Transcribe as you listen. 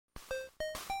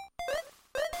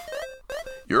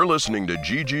You're listening to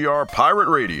GGR Pirate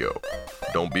Radio.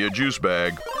 Don't be a juice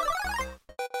bag.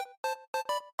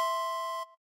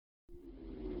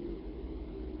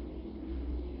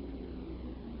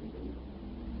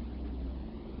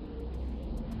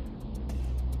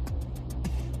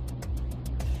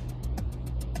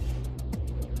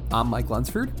 I'm Mike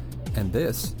Lunsford, and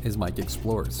this is Mike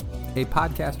Explores, a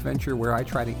podcast venture where I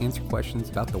try to answer questions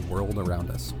about the world around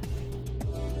us.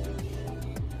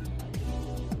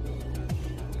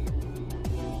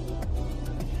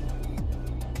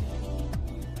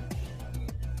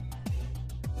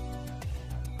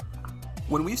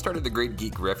 When we started the Great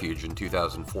Geek Refuge in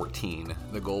 2014,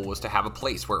 the goal was to have a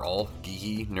place where all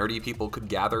geeky, nerdy people could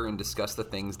gather and discuss the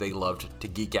things they loved to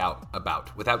geek out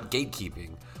about without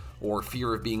gatekeeping or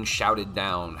fear of being shouted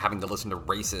down, having to listen to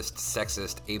racist,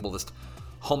 sexist, ableist,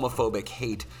 homophobic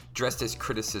hate dressed as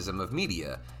criticism of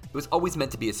media. It was always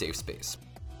meant to be a safe space.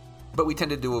 But we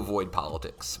tended to avoid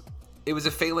politics. It was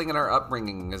a failing in our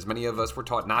upbringing, as many of us were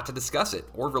taught not to discuss it,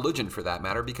 or religion for that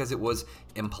matter, because it was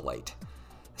impolite.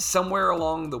 Somewhere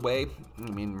along the way,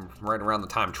 right around the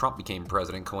time Trump became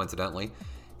president, coincidentally,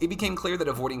 it became clear that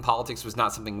avoiding politics was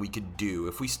not something we could do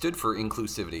if we stood for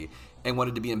inclusivity and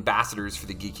wanted to be ambassadors for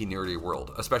the geeky, nerdy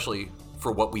world, especially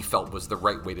for what we felt was the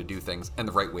right way to do things and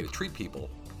the right way to treat people.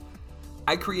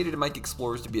 I created Mike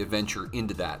Explores to be a venture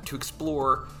into that, to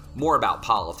explore more about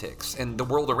politics and the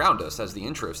world around us, as the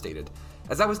intro stated,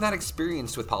 as I was not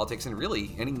experienced with politics in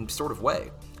really any sort of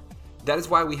way. That is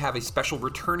why we have a special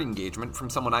return engagement from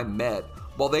someone I met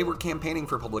while they were campaigning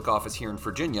for public office here in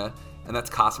Virginia, and that's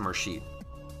Qasim Rashid.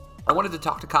 I wanted to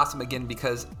talk to Qasim again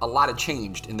because a lot had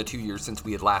changed in the 2 years since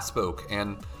we had last spoke,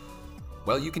 and,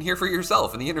 well, you can hear for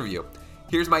yourself in the interview.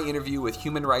 Here's my interview with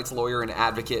human rights lawyer and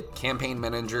advocate, campaign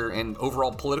manager, and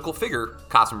overall political figure,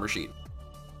 Qasim Rashid.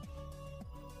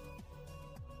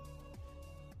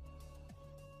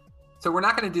 So we're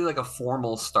not going to do like a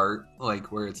formal start,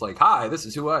 like where it's like, hi, this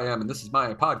is who I am and this is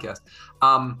my podcast.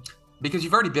 Because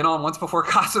you've already been on once before,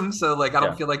 Qasim, so like I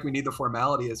don't feel like we need the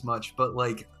formality as much. But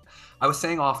like I was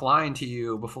saying offline to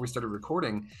you before we started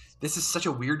recording, this is such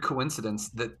a weird coincidence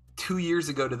that 2 years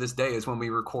ago to this day is when we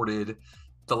recorded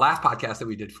the last podcast that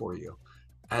we did for you.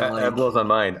 And that blows my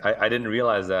mind. I didn't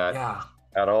realize that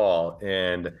at all.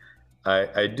 And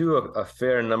I do a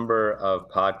fair number of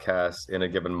podcasts in a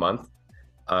given month.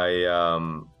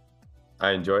 I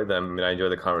enjoy them. I enjoy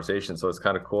the conversation. So it's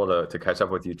kind of cool to catch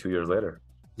up with you 2 years later.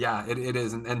 Yeah, it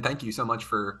is. And thank you so much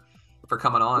for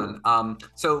coming on.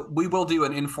 So we will do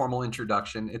an informal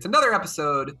introduction. It's another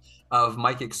episode of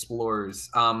Mike Explores.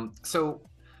 So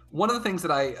one of the things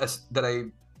that I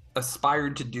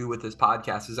aspired to do with this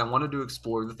podcast is I wanted to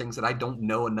explore the things that I don't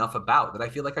know enough about, that I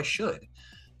feel like I should,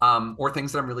 or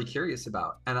things that I'm really curious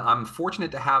about. And I'm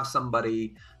fortunate to have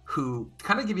somebody who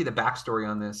kind of give you the backstory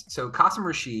on this. So Qasim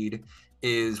Rashid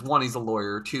is, one, he's a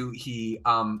lawyer. Two, he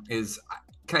is,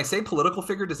 can I say political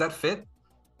figure? Does that fit?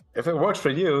 If it works for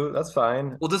you, that's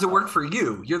fine. Well, does it work for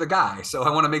you? You're the guy. So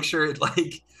I want to make sure it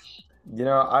like...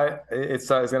 It's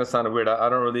going to sound weird. I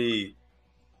don't really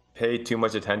pay too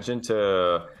much attention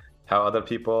to how other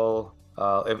people,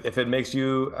 if it makes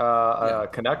you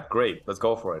connect, great. Let's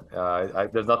go for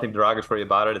it. There's nothing derogatory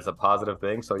about it. It's a positive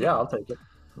thing. So I'll take it.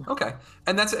 Okay.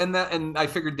 And I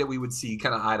figured that we would see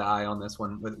kind of eye to eye on this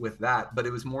one with that, but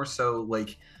it was more so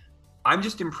like, I'm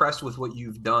just impressed with what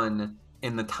you've done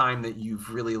in the time that you've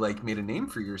really like made a name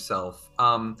for yourself.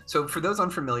 So for those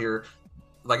unfamiliar,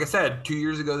 like I said, 2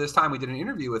 years ago this time, we did an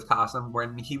interview with Qasim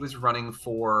when he was running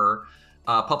for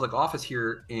public office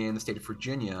here in the state of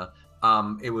Virginia.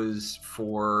 It was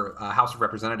for House of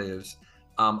Representatives.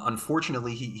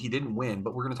 Unfortunately, he didn't win,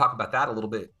 but we're going to talk about that a little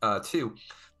bit too.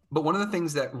 But one of the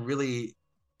things that really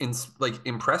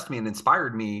impressed me and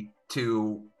inspired me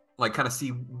to like kind of see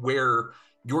where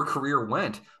your career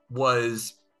went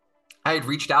was I had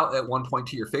reached out at one point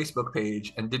to your Facebook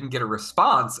page and didn't get a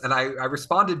response. And I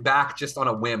responded back just on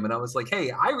a whim. And I was like,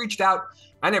 hey, I reached out.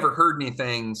 I never heard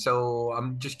anything. So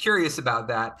I'm just curious about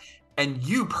that. And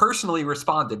you personally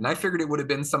responded. And I figured it would have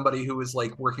been somebody who was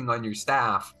like working on your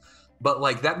staff. But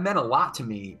like that meant a lot to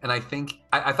me. And I think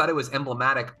I thought it was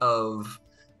emblematic of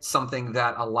something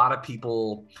that a lot of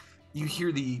people, you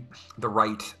hear the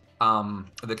right,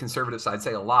 the conservative side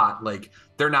say a lot, like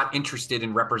they're not interested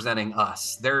in representing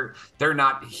us. They're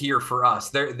not here for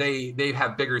us. They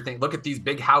have bigger things. Look at these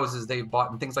big houses they've bought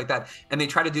and things like that. And they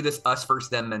try to do this us versus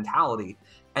them mentality.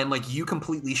 And like you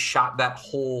completely shot that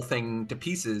whole thing to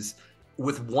pieces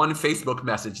with one Facebook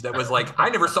message that was like,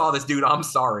 I never saw this dude. I'm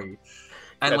sorry.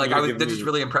 And that just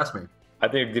really impressed me. I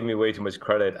think it gave me way too much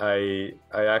credit. I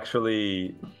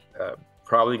actually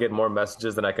probably get more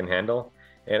messages than I can handle.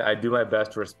 and I do my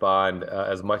best to respond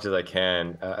as much as I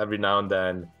can. Every now and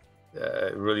then,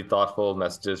 really thoughtful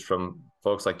messages from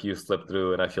folks like you slip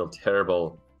through, and I feel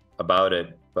terrible about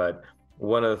it. But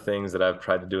one of the things that I've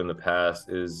tried to do in the past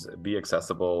is be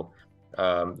accessible.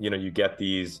 You get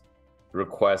these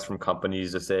requests from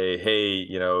companies to say, hey,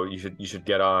 you should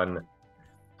get on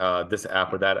this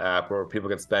app or that app, where people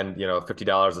can spend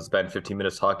 $50 and spend 15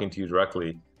 minutes talking to you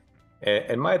directly.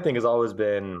 And my thing has always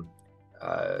been,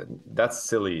 that's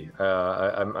silly.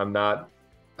 I'm not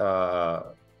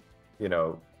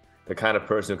the kind of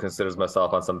person who considers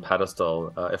myself on some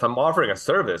pedestal. If I'm offering a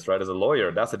service, right, as a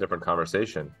lawyer, that's a different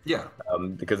conversation. Yeah.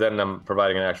 Because then I'm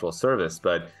providing an actual service.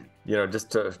 But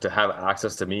just to have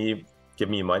access to me, give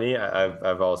me money,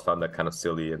 I've always found that kind of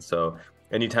silly. And so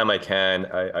anytime I can,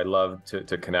 I love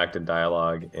to connect and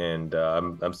dialogue. And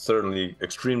I'm certainly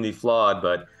extremely flawed,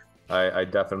 but I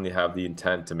definitely have the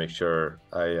intent to make sure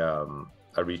I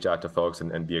reach out to folks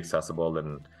and be accessible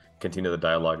and continue the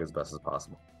dialogue as best as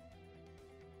possible.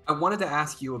 I wanted to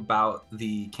ask you about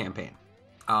the campaign.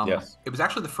 Yes. It was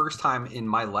actually the first time in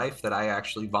my life that I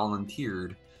actually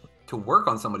volunteered to work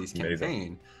on somebody's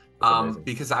campaign.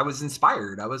 Because I was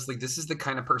inspired. I was like, this is the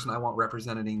kind of person I want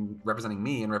representing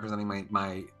me and representing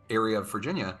my area of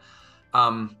Virginia.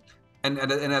 And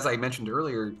as I mentioned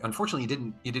earlier, unfortunately,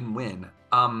 you didn't win.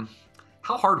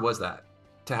 How hard was that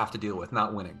to have to deal with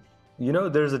not winning?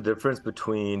 There's a difference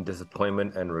between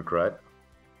disappointment and regret.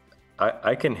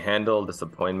 I can handle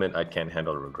disappointment. I can't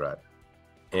handle regret.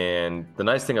 And the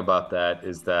nice thing about that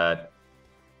is that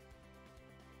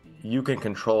you can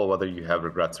control whether you have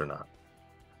regrets or not.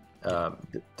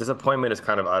 Disappointment is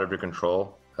kind of out of your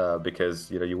control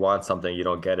because you want something, you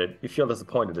don't get it. You feel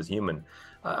disappointed as human.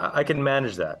 I can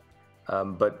manage that.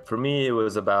 But for me, it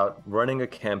was about running a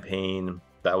campaign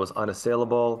that was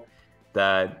unassailable,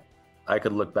 that I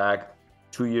could look back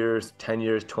 2 years, 10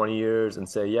 years, 20 years and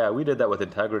say, yeah, we did that with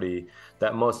integrity.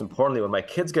 That most importantly, when my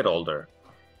kids get older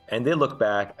and they look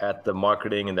back at the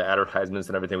marketing and the advertisements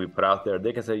and everything we put out there,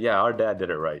 they can say, yeah, our dad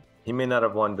did it right. He may not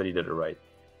have won, but he did it right.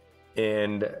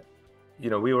 And,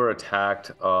 we were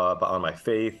attacked on my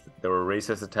faith. There were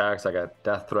racist attacks. I got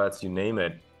death threats, you name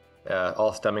it,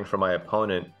 all stemming from my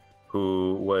opponent,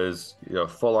 who was,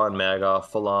 full on MAGA,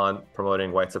 full on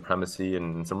promoting white supremacy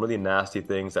and some really nasty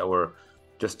things that were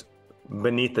just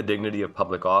beneath the dignity of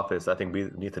public office. I think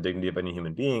beneath the dignity of any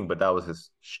human being, but that was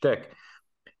his shtick.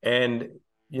 And,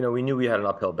 we knew we had an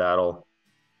uphill battle.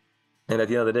 And at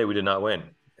the end of the day, we did not win.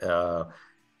 The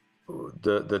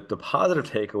positive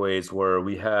takeaways were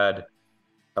we had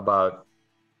about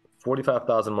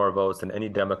 45,000 more votes than any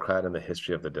Democrat in the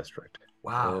history of the district.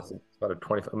 Wow. It's about a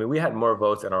 20. I mean, we had more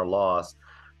votes in our loss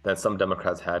than some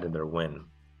Democrats had in their win.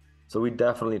 So we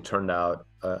definitely turned out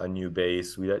a new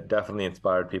base. We definitely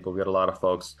inspired people. We had a lot of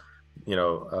folks,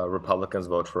 Republicans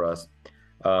vote for us.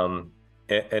 And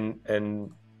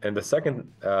the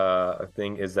second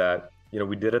thing is that,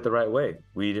 we did it the right way.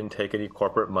 We didn't take any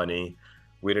corporate money.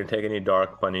 We didn't take any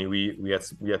dark money. We had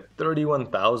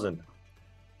 31,000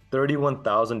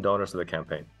 donors to the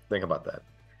campaign. Think about that.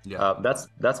 Yeah.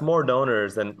 That's more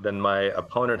donors than my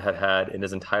opponent had in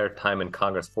his entire time in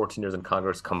Congress, 14 years in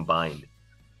Congress combined.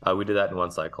 We did that in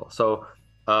one cycle. So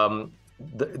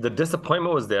the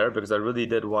disappointment was there because I really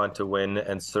did want to win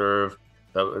and serve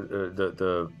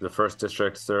the first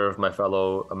district, serve my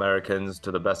fellow Americans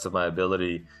to the best of my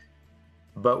ability.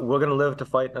 But we're going to live to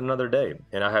fight another day.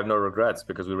 And I have no regrets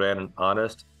because we ran an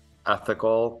honest,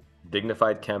 ethical,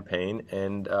 dignified campaign.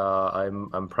 And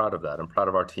I'm proud of that. I'm proud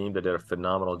of our team that did a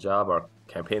phenomenal job. Our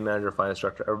campaign manager, finance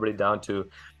director, everybody down to,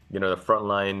 the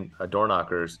frontline door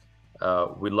knockers.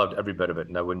 We loved every bit of it,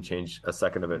 and I wouldn't change a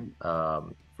second of it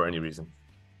for any reason.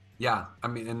 Yeah, I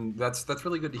mean, and that's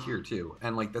really good to hear too.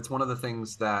 And like that's one of the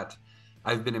things that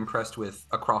I've been impressed with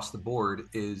across the board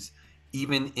is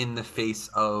even in the face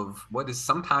of what is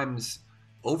sometimes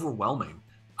overwhelming.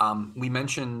 We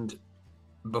mentioned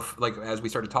as we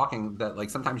started talking that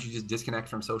like sometimes you just disconnect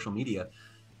from social media.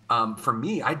 For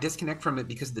me, I disconnect from it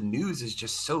because the news is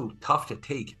just so tough to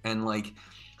take, and like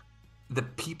the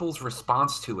people's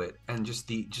response to it and just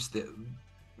the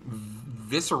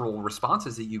visceral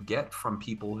responses that you get from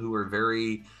people who are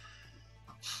very,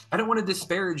 I don't want to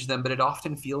disparage them, but it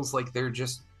often feels like they're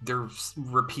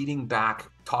repeating back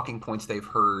talking points they've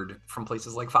heard from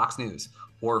places like Fox News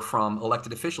or from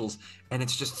elected officials. And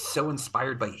it's just so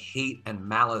inspired by hate and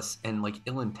malice and like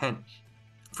ill intent.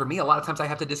 For me, a lot of times I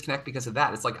have to disconnect because of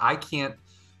that. It's like, I can't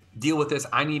deal with this.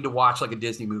 I need to watch like a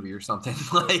Disney movie or something.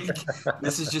 Like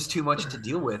this is just too much to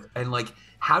deal with. And like,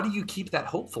 how do you keep that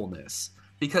hopefulness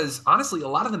because honestly, a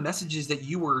lot of the messages that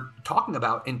you were talking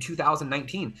about in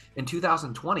 2019 and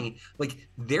 2020, like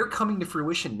they're coming to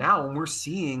fruition now, and we're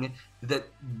seeing that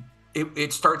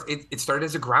it started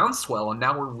as a groundswell, and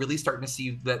now we're really starting to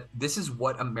see that this is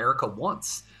what America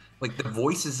wants. Like the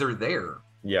voices are there.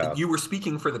 Yeah, you were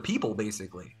speaking for the people,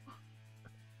 basically.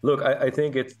 Look, I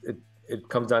think it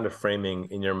comes down to framing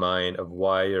in your mind of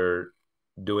why you're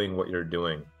doing what you're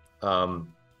doing.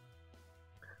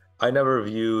 I never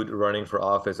viewed running for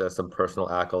office as some personal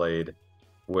accolade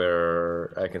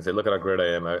where I can say, look at how great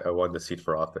I am. I won the seat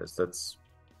for office. That's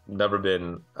never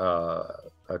been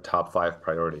a top 5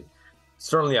 priority.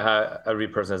 Certainly, every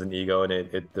person has an ego, and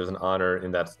there's an honor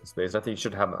in that space. I think you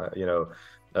should have,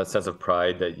 a sense of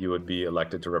pride that you would be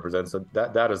elected to represent. So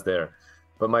that is there.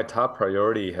 But my top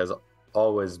priority has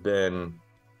always been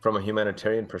from a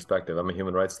humanitarian perspective. I'm a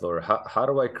human rights lawyer. How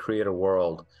do I create a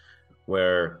world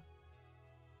where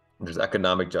there's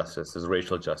economic justice, there's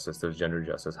racial justice, there's gender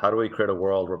justice? How do we create a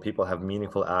world where people have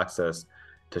meaningful access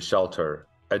to shelter,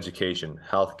 education,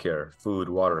 healthcare, food,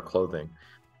 water, clothing?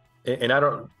 And I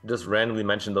don't just randomly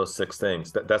mention those 6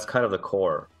 things. That's kind of the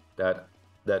core. That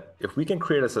if we can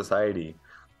create a society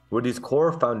where these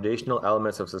core foundational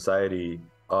elements of society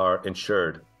are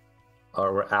ensured,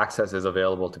 or where access is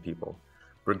available to people,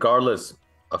 regardless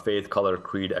of faith, color,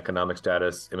 creed, economic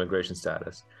status, immigration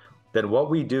status, then what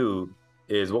we do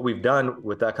is what we've done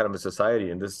with that kind of a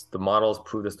society, and the models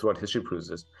prove this, throughout history proves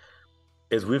this,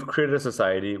 is we've created a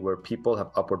society where people have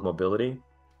upward mobility,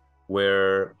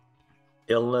 where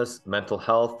illness, mental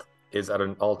health is at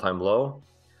an all-time low.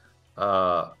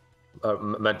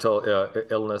 Mental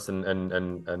illness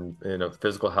and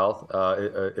physical health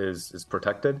is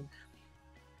protected.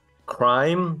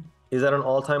 Crime is at an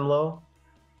all-time low.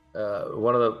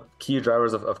 One of the key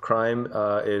drivers of crime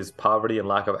is poverty and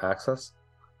lack of access.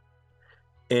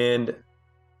 And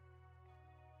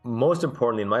most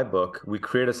importantly, in my book, we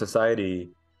create a society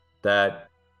that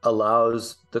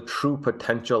allows the true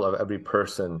potential of every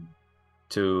person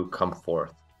to come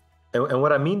forth. And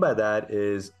what I mean by that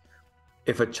is,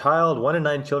 if a child, 1 in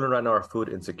 9 children right now are food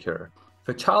insecure. If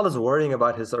a child is worrying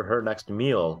about his or her next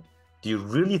meal, do you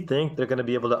really think they're going to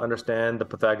be able to understand the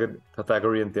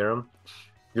Pythagorean theorem?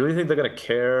 Do you really think they're going to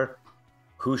care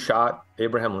who shot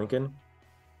Abraham Lincoln?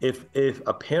 If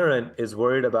a parent is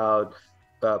worried about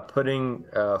putting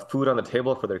food on the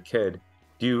table for their kid,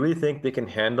 do you really think they can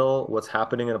handle what's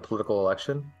happening in a political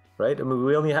election? Right? I mean,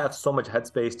 we only have so much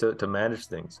headspace to manage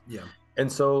things. Yeah.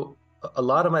 And so a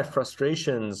lot of my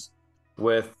frustrations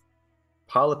with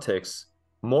politics,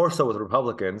 more so with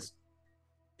Republicans,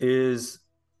 is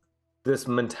this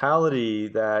mentality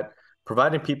that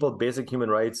providing people basic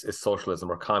human rights is socialism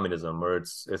or communism or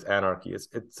it's anarchy. It's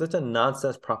such a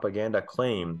nonsense propaganda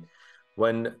claim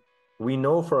when we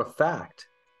know for a fact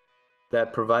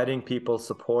that providing people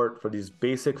support for these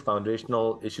basic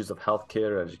foundational issues of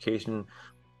healthcare, education,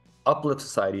 uplift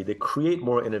society. They create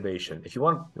more innovation. If you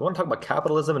want to talk about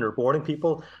capitalism and rewarding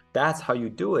people, that's how you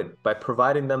do it, by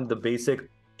providing them the basic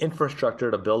infrastructure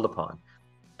to build upon.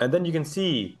 And then you can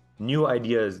see new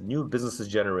ideas, new businesses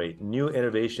generate, new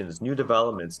innovations, new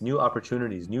developments, new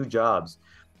opportunities, new jobs.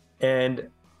 And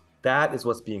that is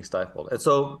what's being stifled. And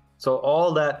so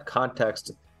all that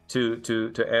context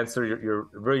to answer your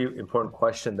very important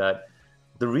question, that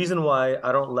the reason why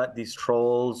I don't let these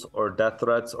trolls or death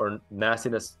threats or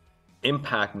nastiness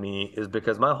impact me is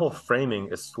because my whole framing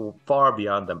is so far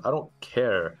beyond them. I don't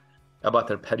care about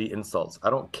their petty insults.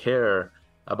 I don't care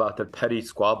about their petty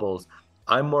squabbles.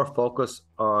 I'm more focused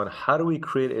on how do we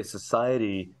create a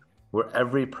society where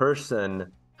every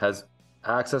person has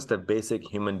access to basic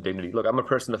human dignity. Look, I'm a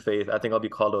person of faith. I think I'll be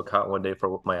called to account one day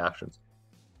for my actions.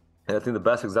 And I think the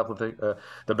best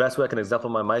way I can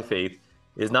exemplify my faith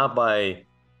is not by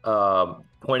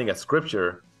pointing at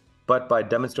scripture, but by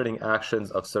demonstrating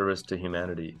actions of service to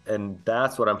humanity. And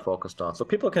that's what I'm focused on. So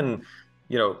people can,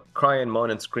 cry and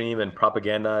moan and scream and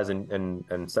propagandize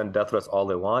and send death threats all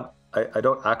they want. I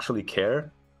don't actually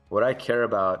care. What I care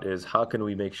about is how can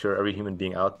we make sure every human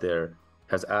being out there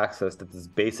has access to this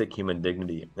basic human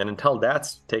dignity. And until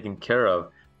that's taken care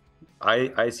of,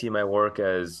 I see my work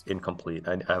as incomplete.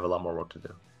 I have a lot more work to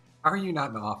do. How are you not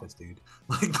in the office, dude?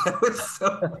 Like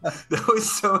that was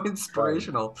so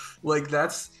inspirational. Like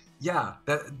that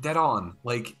dead on.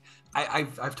 Like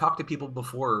I've talked to people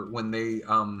before when they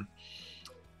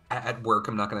at work.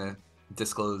 I'm not gonna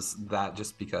disclose that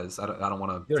just because I don't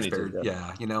want to disparage.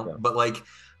 Yeah. But like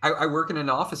I work in an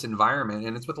office environment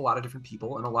and it's with a lot of different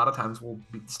people, and a lot of times we'll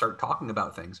start talking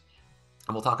about things.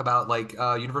 And we'll talk about like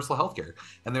universal healthcare,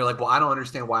 and they're like, well, I don't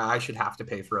understand why I should have to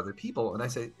pay for other people. And I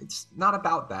say, it's not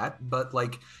about that, but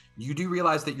like you do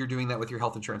realize that you're doing that with your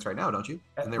health insurance right now, don't you?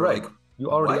 And they were Right. like,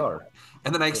 You already what? are.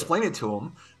 And then I explained it to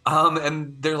them,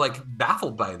 and they're like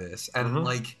baffled by this. And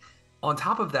like, on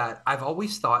top of that, I've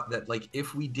always thought that like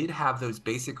if we did have those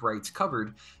basic rights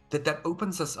covered, that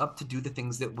opens us up to do the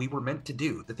things that we were meant to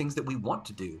do, the things that we want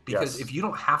to do. Because if you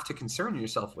don't have to concern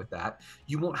yourself with that,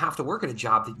 you won't have to work at a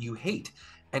job that you hate.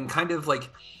 And kind of like,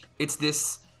 it's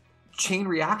this chain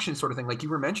reaction sort of thing, like you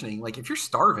were mentioning. Like if you're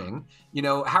starving, you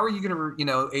know, how are you going to, you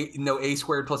know, a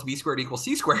squared plus b squared equals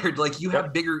c squared? Like you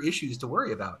have bigger issues to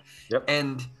worry about.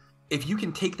 And if you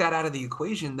can take that out of the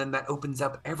equation, then that opens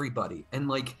up everybody. And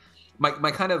like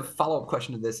my kind of follow-up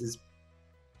question to this is,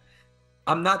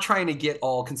 I'm not trying to get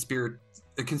all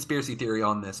conspiracy theory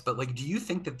on this, but like, do you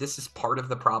think that this is part of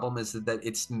the problem, is that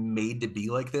it's made to be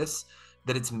like this,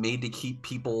 that it's made to keep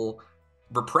people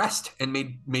repressed and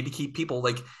made to keep people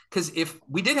like, because if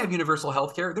we did have universal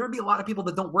health care, there would be a lot of people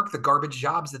that don't work the garbage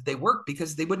jobs that they work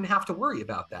because they wouldn't have to worry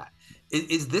about that.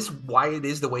 Is this why it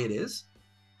is the way it is?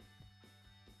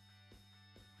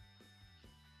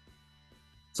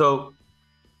 So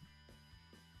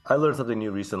I learned something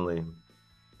new recently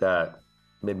that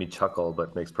made me chuckle,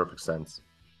 but makes perfect sense.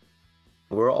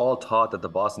 We're all taught that the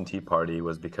Boston Tea Party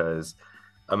was because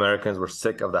Americans were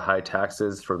sick of the high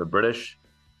taxes for the British,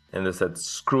 and they said,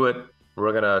 screw it,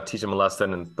 we're going to teach them a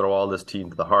lesson and throw all this tea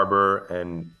into the harbor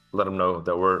and let them know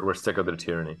that we're sick of their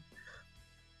tyranny.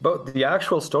 But the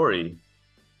actual story,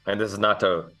 and this is not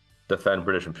to defend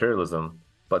British imperialism,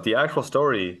 but the actual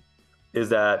story is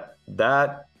that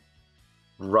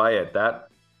riot, that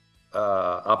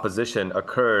opposition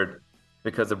occurred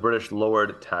because the British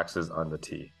lowered taxes on the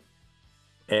tea.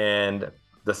 And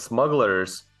the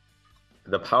smugglers,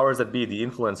 the powers that be, the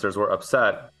influencers, were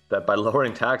upset that by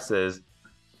lowering taxes,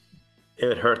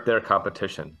 it hurt their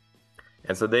competition.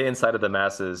 And so they incited the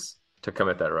masses to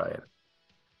commit that riot.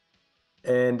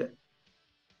 And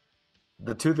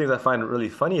the two things I find really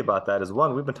funny about that is,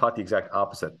 one, we've been taught the exact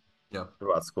opposite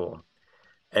throughout school.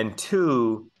 And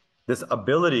two, this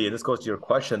ability, and this goes to your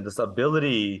question, this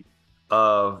ability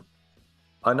of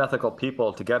unethical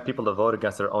people to get people to vote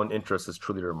against their own interests is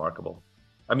truly remarkable.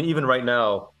 I mean, even right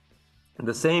now,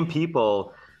 the same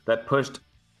people that pushed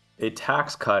a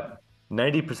tax cut,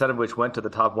 90% of which went to the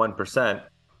top 1%,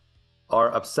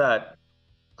 are upset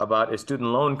about a student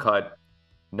loan cut,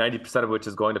 90% of which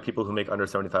is going to people who make under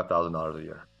 $75,000 a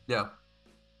year. Yeah.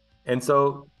 And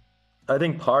so I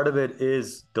think part of it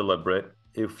is deliberate.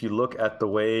 If you look at the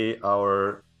way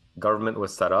our government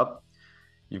was set up,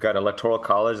 you've got an electoral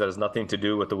college that has nothing to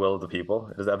do with the will of the people.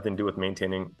 It has everything to do with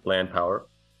maintaining land power.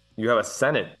 You have a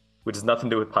Senate, which has nothing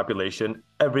to do with population,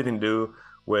 everything to do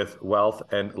with wealth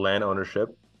and land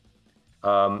ownership.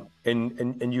 And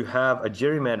you have a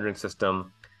gerrymandering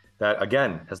system that,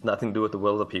 again, has nothing to do with the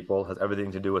will of the people, has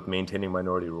everything to do with maintaining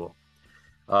minority rule.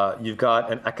 You've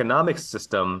got an economic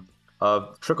system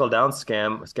of trickle-down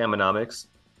scamonomics,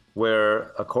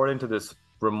 where, according to this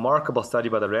remarkable study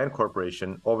by the Rand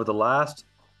Corporation,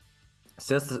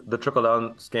 since the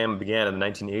trickle-down scam began in the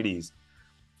 1980s,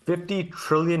 $50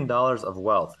 trillion of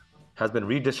wealth has been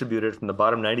redistributed from the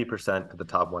bottom 90% to the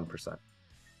top 1%.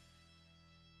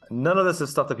 None of this is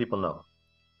stuff that people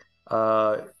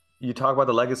know. You talk about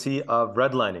the legacy of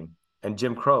redlining and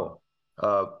Jim Crow.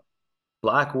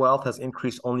 Black wealth has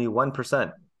increased only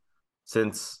 1%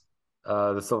 since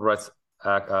the Civil Rights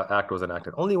Act was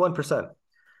enacted. Only 1%.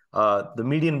 The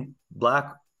median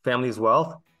Black family's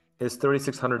wealth is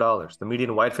 $3,600. The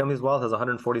median white family's wealth is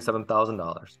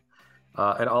 $147,000.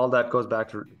 And all that goes back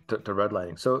to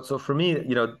redlining. So for me,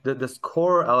 you know, this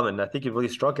core element, and I think you really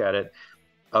struck at it,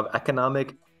 of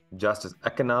economic justice,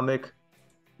 economic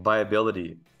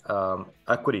viability,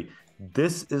 equity.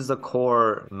 This is the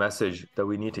core message that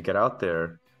we need to get out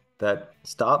there, that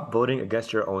stop voting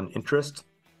against your own interest.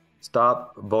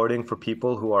 Stop voting for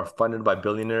people who are funded by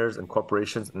billionaires and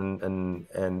corporations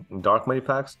and dark money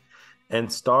packs,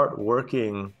 and start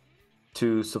working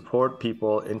to support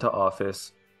people into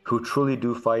office who truly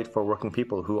do fight for working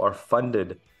people, who are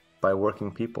funded by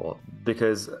working people.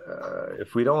 Because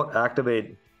if we don't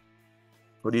activate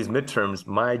for these midterms,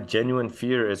 my genuine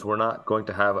fear is we're not going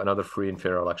to have another free and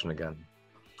fair election again.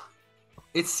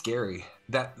 It's scary.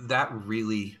 That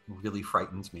really, really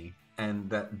frightens me. And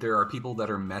that there are people that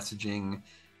are messaging,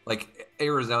 like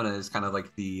Arizona is kind of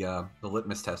like the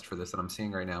litmus test for this that I'm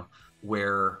seeing right now,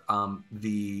 where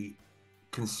the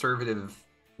conservative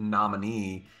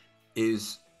nominee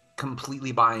is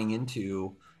completely buying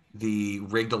into the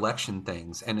rigged election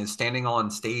things and is standing on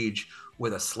stage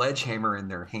with a sledgehammer in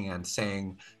their hand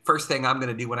saying, first thing I'm going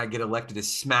to do when I get elected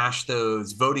is smash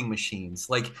those voting machines.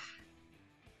 Like,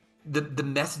 the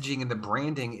messaging and the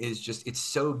branding is just, it's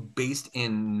so based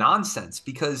in nonsense,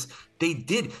 because they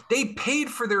paid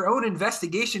for their own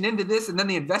investigation into this, and then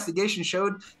the investigation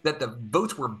showed that the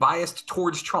votes were biased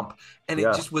towards Trump, and it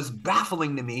just was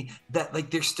baffling to me that like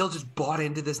they're still just bought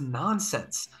into this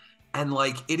nonsense. And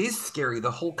like, it is scary. The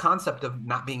whole concept of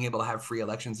not being able to have free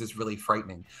elections is really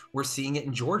frightening. We're seeing it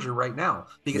in Georgia right now,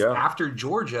 because after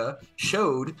Georgia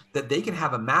showed that they can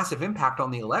have a massive impact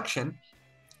on the election,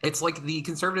 it's like the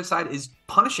conservative side is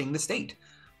punishing the state.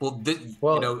 Well, you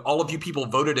know, all of you people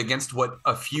voted against what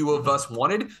a few of us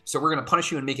wanted, so we're going to punish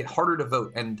you and make it harder to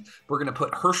vote. And we're going to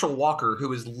put Herschel Walker,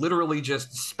 who is literally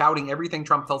just spouting everything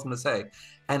Trump tells him to say,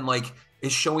 and like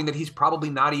is showing that he's probably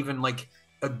not even like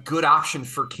a good option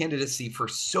for candidacy for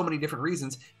so many different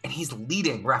reasons, and he's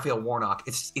leading Raphael Warnock.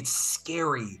 It's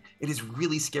scary. It is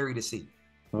really scary to see.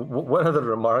 One of the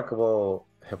remarkable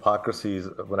hypocrisies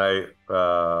when I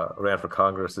ran for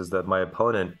Congress is that my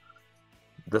opponent,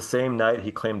 the same night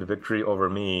he claimed victory over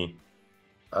me,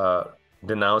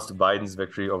 denounced Biden's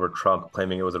victory over Trump,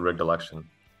 claiming it was a rigged election.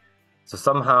 So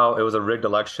somehow it was a rigged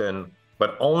election,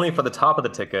 but only for the top of the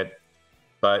ticket,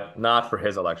 but not for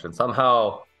his election.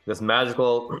 Somehow this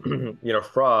magical,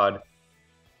 fraud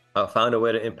found a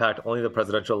way to impact only the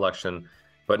presidential election,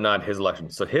 but not his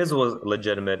election. So his was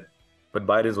legitimate, but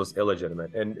Biden's was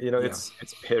illegitimate. And it's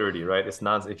parody, right? It's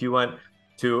nonsense. If you went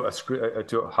to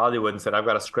to Hollywood and said, "I've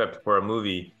got a script for a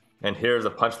movie, and here's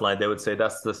a punchline," they would say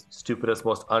that's the stupidest,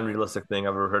 most unrealistic thing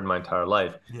I've ever heard in my entire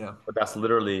life. Yeah. But that's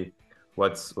literally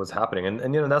what's happening.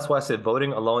 And that's why I said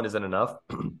voting alone isn't enough.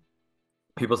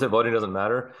 People say voting doesn't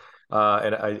matter.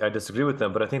 And I disagree with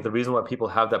them, but I think the reason why people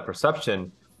have that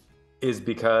perception is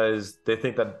because they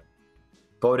think that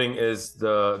voting is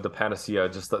the panacea,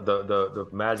 just the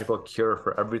magical cure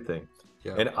for everything.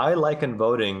 Yeah. And I liken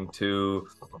voting to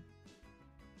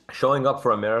showing up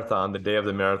for a marathon the day of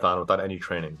the marathon without any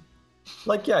training.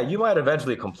 Like, yeah, you might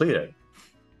eventually complete it,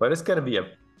 but it's going to be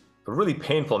a really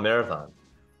painful marathon.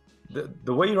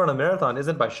 The way you run a marathon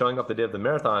isn't by showing up the day of the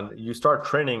marathon. You start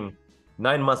training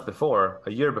 9 months before,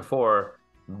 a year before,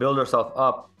 build yourself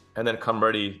up, and then come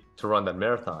ready to run that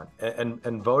marathon.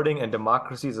 And voting and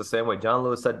democracy is the same way. John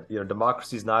Lewis said,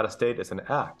 democracy is not a state, it's an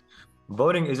act.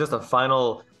 Voting is just a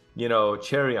final,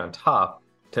 cherry on top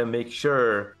to make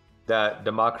sure that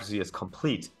democracy is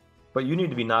complete. But you need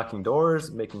to be knocking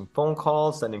doors, making phone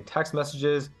calls, sending text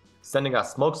messages, sending out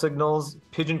smoke signals,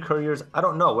 pigeon couriers, I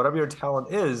don't know, whatever your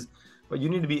talent is, but you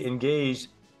need to be engaged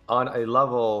on a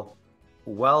level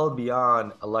well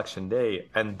beyond election day.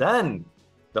 And then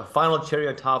the final cherry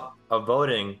on top of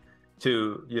voting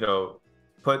to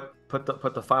put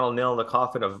the final nail in the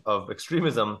coffin of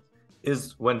extremism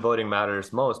is when voting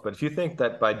matters most. But if you think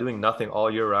that by doing nothing all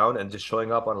year round and just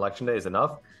showing up on election day is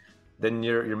enough, then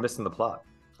you're missing the plot.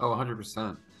 Oh,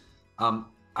 100%.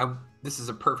 This is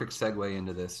a perfect segue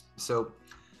into this. So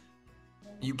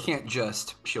you can't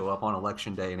just show up on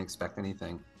election day and expect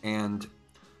anything. And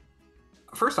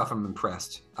first off, I'm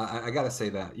impressed. I got to say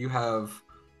that.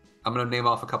 I'm going to name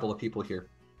off a couple of people here.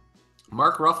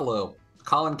 Mark Ruffalo,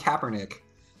 Colin Kaepernick,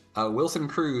 Wilson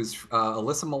Cruz,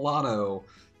 Alyssa Milano,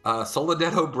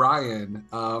 Soledad O'Brien.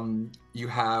 You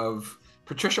have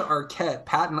Patricia Arquette,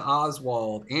 Patton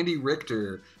Oswalt, Andy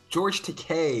Richter, George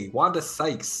Takei, Wanda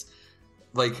Sykes,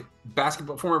 like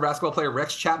former basketball player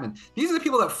Rex Chapman. These are the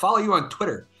people that follow you on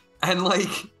Twitter. And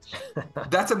like,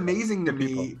 that's amazing to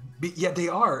me. Yeah, they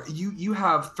are. You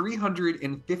have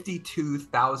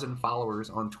 352,000 followers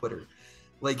on Twitter.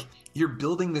 Like, you're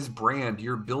building this brand.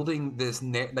 You're building this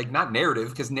not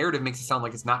narrative, because narrative makes it sound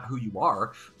like it's not who you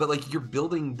are, but like you're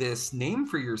building this name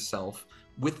for yourself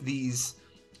with these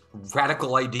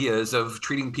radical ideas of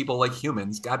treating people like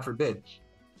humans, God forbid.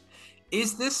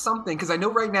 Is this something, because I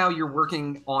know right now you're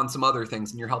working on some other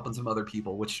things and you're helping some other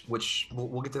people, which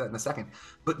we'll get to that in a second.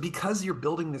 But because you're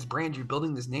building this brand, you're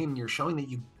building this name, and you're showing that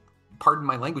you, pardon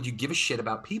my language, you give a shit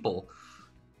about people.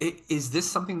 Is this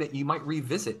something that you might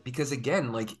revisit? Because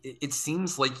again, like it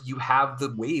seems like you have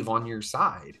the wave on your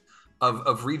side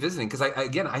of revisiting. Because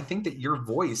I think that your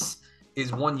voice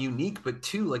is one unique, but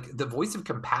two, like the voice of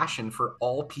compassion for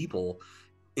all people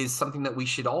is something that we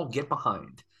should all get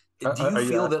behind. Do you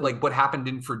feel that like what happened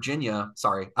in Virginia,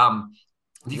 do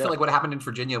you feel like what happened in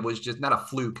Virginia was just not a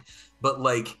fluke, but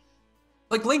like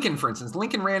Lincoln, for instance?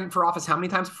 Lincoln ran for office how many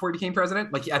times before he became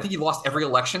president? Like, I think he lost every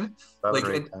election. 7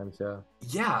 or 8 times, yeah.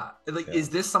 Yeah. Like, is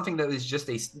this something that is just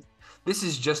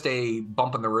a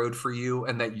bump in the road for you,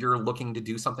 and that you're looking to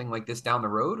do something like this down the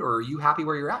road, or are you happy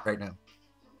where you're at right now?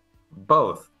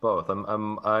 Both.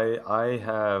 I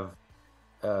have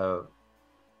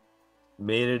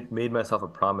made myself a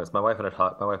promise. My wife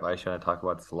Aisha and I talk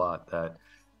about this a lot, that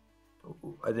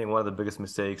I think one of the biggest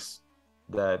mistakes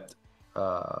that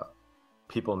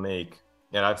people make,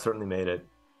 and I've certainly made it,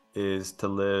 is to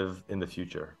live in the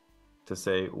future, to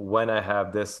say, when I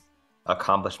have this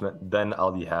accomplishment, then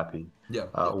I'll be happy. Yeah.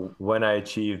 When I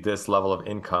achieve this level of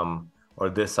income or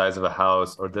this size of a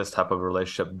house or this type of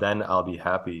relationship, then I'll be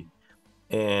happy.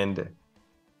 And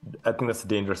I think that's a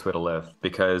dangerous way to live,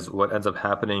 because what ends up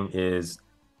happening is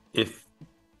if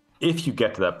you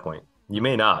get to that point, you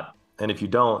may not. And if you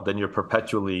don't, then you're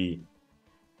perpetually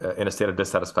in a state of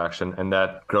dissatisfaction, and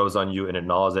that grows on you and it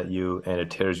gnaws at you and it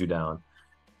tears you down.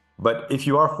 But if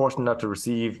you are fortunate enough to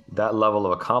receive that level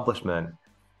of accomplishment,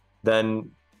 then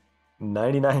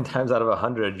 99 times out of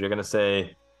 100, you're going to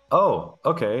say, oh,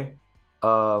 okay,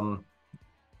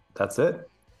 that's it.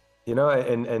 You know,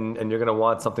 and you're going to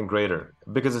want something greater,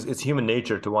 because it's human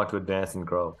nature to want to advance and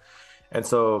grow. And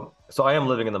so I am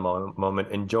living in the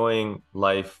moment, enjoying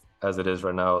life as it is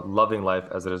right now, loving life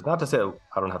as it is. Not to say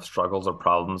I don't have struggles or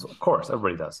problems. Of course,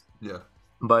 everybody does. Yeah.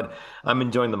 But I'm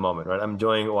enjoying the moment, right? I'm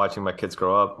enjoying watching my kids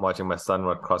grow up, watching my son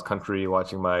run cross country,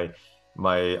 watching my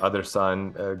other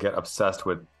son get obsessed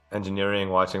with engineering,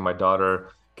 watching my daughter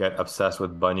get obsessed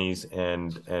with bunnies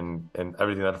and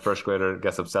everything that a first grader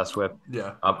gets obsessed with.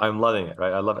 Yeah. I'm loving it,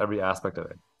 right? I love every aspect of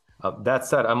it. That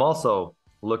said, I'm also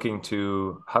looking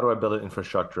to, how do I build an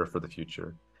infrastructure for the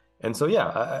future? And so, yeah,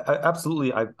 I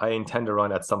absolutely, I intend to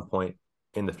run at some point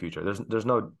in the future. There's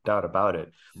no doubt about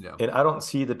it. Yeah. And I don't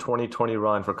see the 2020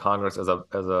 run for Congress as a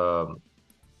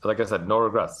like I said, no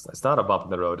regrets. It's not a bump in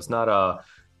the road. It's not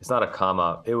a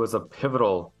comma. It was a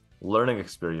pivotal learning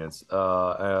experience,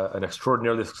 an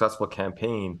extraordinarily successful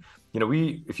campaign. You know,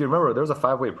 if you remember, there was a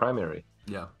 5-way primary.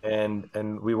 Yeah.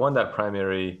 And we won that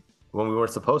primary when we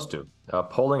weren't supposed to.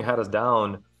 Polling had us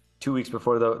down 2 weeks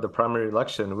before the primary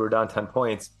election. We were down 10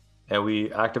 points, and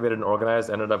we activated and organized,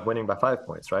 ended up winning by 5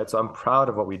 points, right? So I'm proud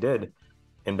of what we did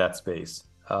in that space.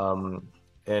 And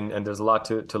there's a lot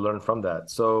to learn from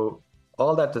that. So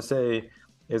all that to say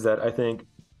is that I think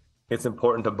it's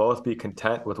important to both be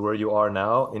content with where you are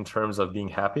now in terms of being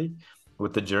happy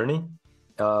with the journey,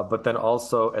 but then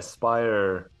also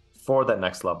aspire for that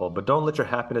next level. But don't let your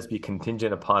happiness be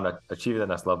contingent upon achieving the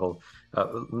next level.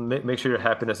 Make sure your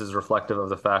happiness is reflective of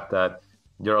the fact that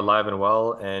you're alive and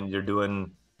well, and you're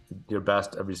doing your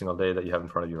best every single day that you have in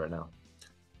front of you right now.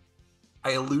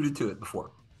 I alluded to it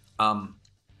before.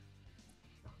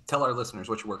 Tell our listeners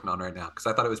what you're working on right now, because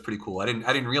I thought it was pretty cool. I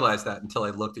didn't realize that until I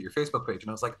looked at your Facebook page, and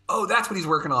I was like, oh, that's what he's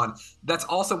working on. That's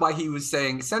also why he was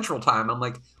saying Central Time. I'm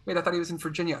like, wait, I thought he was in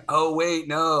Virginia. Oh, wait,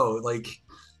 no. Like,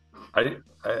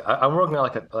 I'm working on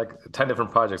like 10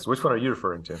 different projects. Which one are you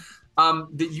referring to?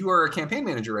 That you are a campaign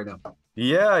manager right now.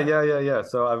 Yeah.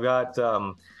 So I've got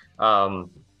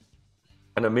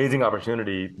an amazing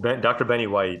opportunity. Dr. Benny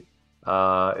White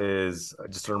is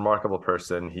just a remarkable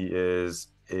person. He is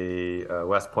a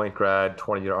West Point grad,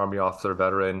 20-year Army officer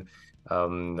veteran,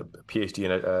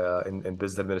 PhD in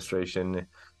business administration.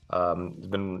 He's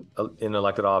been in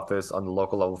elected office on the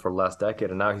local level for the last decade,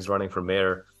 and now he's running for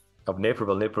mayor of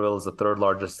Naperville. Naperville is the third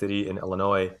largest city in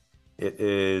Illinois. It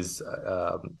is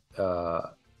a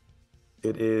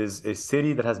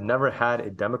city that has never had a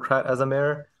Democrat as a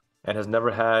mayor and has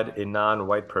never had a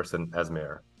non-white person as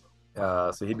mayor.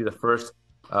 So he'd be the first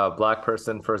Black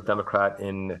person, first Democrat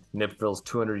in Naperville's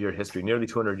 200-year history, nearly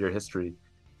 200-year history,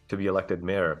 to be elected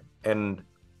mayor. And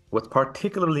what's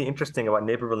particularly interesting about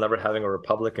Naperville never having a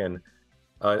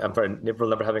Naperville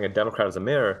never having a Democrat as a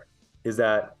mayor, is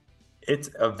that it's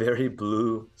a very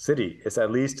blue city. It's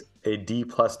at least a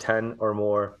D+10 or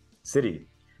more city.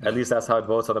 At least that's how it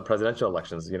votes on the presidential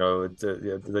elections. You know,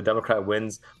 the Democrat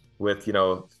wins with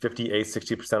 58,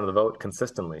 60% of the vote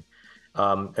consistently.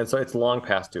 And so it's long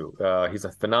past due. He's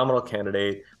a phenomenal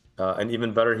candidate, an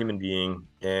even better human being.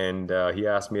 And he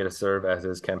asked me to serve as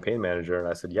his campaign manager. And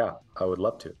I said, yeah, I would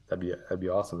love to. That'd be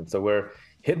awesome. And so we're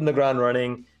hitting the ground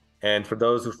running. And for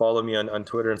those who follow me on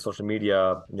Twitter and social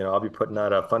media, I'll be putting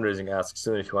out a fundraising ask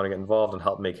soon if you want to get involved and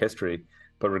help make history.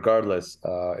 But regardless,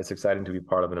 it's exciting to be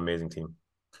part of an amazing team.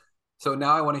 So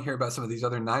now I want to hear about some of these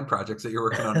other 9 projects that you're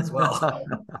working on as well.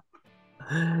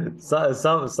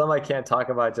 Some I can't talk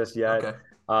about just yet.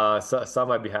 Okay.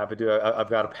 Some I'd be happy to. I've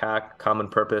got a PAC, Common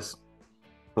Purpose,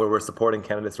 where we're supporting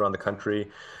candidates around the country.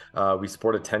 We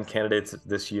supported 10 candidates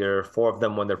this year. 4 of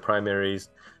them won their primaries.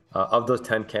 Of those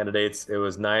 10 candidates, it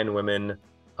was 9 women,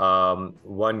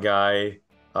 1 guy,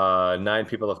 9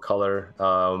 people of color.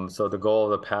 So the goal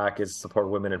of the PAC is to support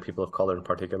women and people of color in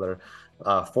particular.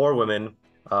 4 women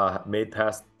made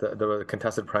past the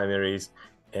contested primaries,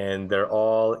 and they're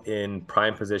all in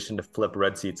prime position to flip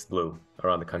red seats blue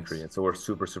around the country. And so we're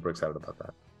super, super excited about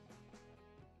that.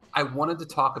 I wanted to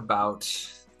talk about.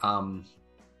 I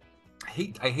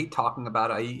hate talking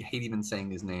about it. I hate even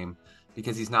saying his name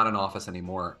because he's not in office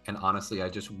anymore. And honestly, I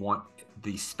just want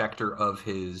the specter of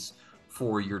his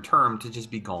 4-year term to just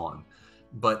be gone.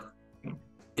 But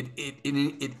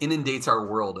it inundates our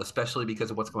world, especially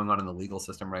because of what's going on in the legal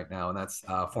system right now, and that's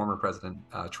former President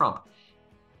Trump.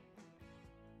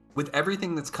 With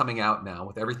everything that's coming out now,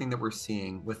 with everything that we're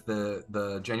seeing, with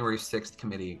the January 6th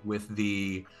committee, with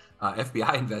the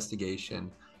FBI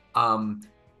investigation,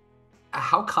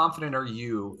 how confident are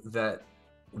you that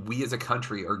we as a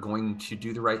country are going to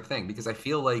do the right thing? Because I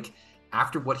feel like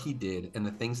after what he did and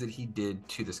the things that he did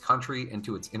to this country and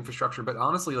to its infrastructure, but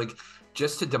honestly, like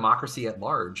just to democracy at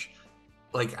large,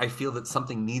 like I feel that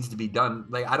something needs to be done.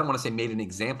 Like I don't want to say made an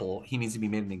example. He needs to be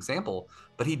made an example,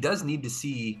 but he does need to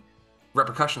see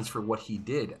repercussions for what he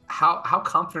did. How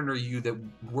confident are you that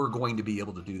we're going to be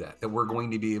able to do that? That we're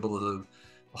going to be able to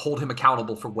hold him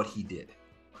accountable for what he did?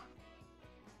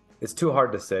 It's too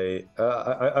hard to say.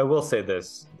 I will say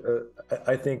this.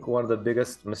 I think one of the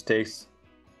biggest mistakes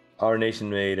our nation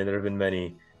made, and there have been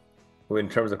many, in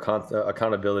terms of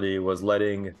accountability, was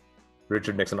letting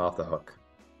Richard Nixon off the hook.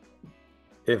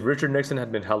 If Richard Nixon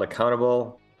had been held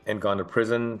accountable and gone to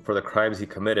prison for the crimes he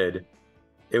committed,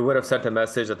 it would have sent a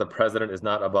message that the president is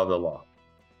not above the law.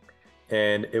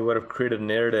 And it would have created a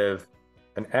narrative,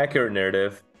 an accurate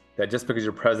narrative, that just because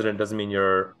you're president doesn't mean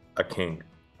you're a king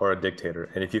or a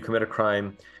dictator. And if you commit a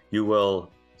crime, you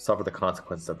will suffer the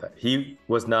consequences of that. He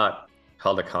was not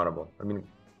held accountable. I mean,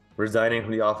 resigning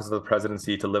from the office of the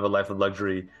presidency to live a life of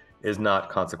luxury is not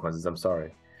consequences. I'm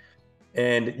sorry.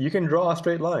 And you can draw a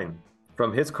straight line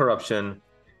from his corruption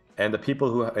and the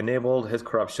people who enabled his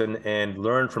corruption and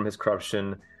learned from his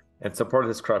corruption and supported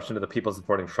his corruption to the people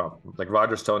supporting Trump. Like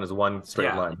Roger Stone is one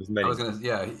straight line. There's many.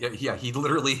 He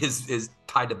literally is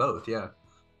tied to both. Yeah.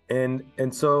 And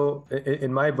so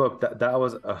in my book, that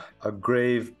was a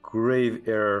grave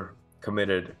error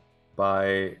committed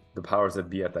by the powers that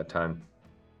be at that time.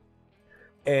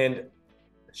 And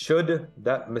should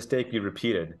that mistake be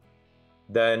repeated,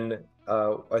 then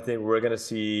I think we're going to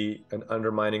see an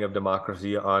undermining of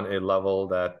democracy on a level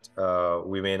that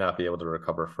we may not be able to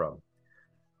recover from.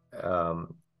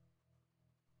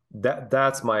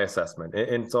 That's my assessment.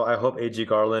 And so I hope A.G.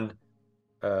 Garland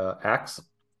acts.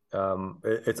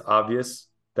 It's obvious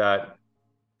that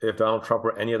if Donald Trump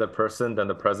were any other person than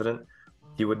the president,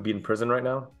 he would be in prison right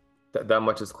now. That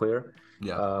much is clear.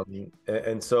 Yeah.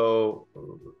 And so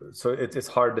it's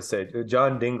hard to say.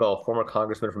 John Dingell, former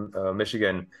congressman from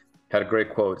Michigan, had a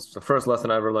great quote. It's the first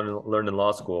lesson I ever learned in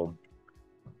law school.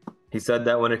 He said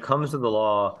that when it comes to the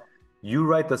law, you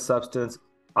write the substance,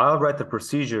 I'll write the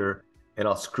procedure, and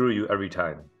I'll screw you every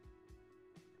time.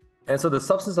 And so the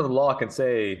substance of the law can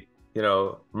say,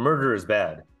 murder is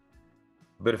bad.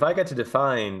 But if I get to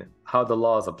define how the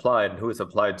law is applied and who it's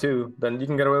applied to, then you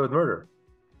can get away with murder.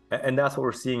 And that's what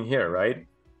we're seeing here, right?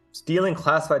 Stealing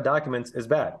classified documents is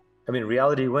bad. I mean,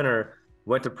 Reality Winner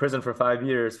went to prison for 5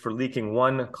 years for leaking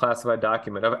one classified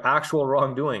document of actual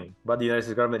wrongdoing by the United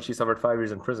States government. She suffered 5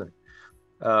 years in prison.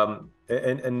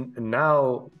 And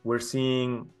now we're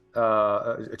seeing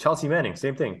Chelsea Manning,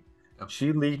 same thing.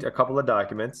 She leaked a couple of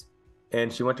documents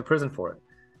and she went to prison for it.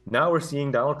 Now we're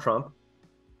seeing Donald Trump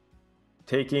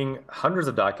taking hundreds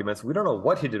of documents. We don't know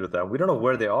what he did with them. We don't know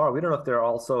where they are. We don't know if they're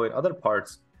also in other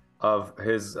parts of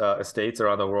his estates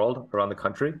around the world, around the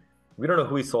country. We don't know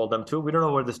who he sold them to. We don't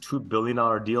know where this $2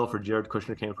 billion deal for Jared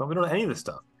Kushner came from. We don't know any of this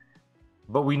stuff.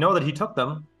 But we know that he took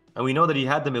them, and we know that he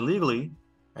had them illegally,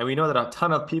 and we know that a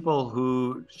ton of people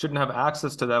who shouldn't have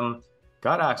access to them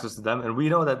got access to them, and we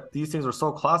know that these things are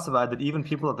so classified that even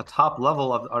people at the top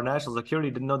level of our national security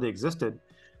didn't know they existed.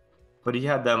 But he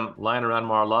had them lying around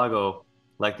Mar-a-Lago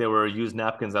like they were used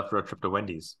napkins after a trip to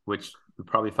Wendy's, which we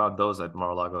probably found those at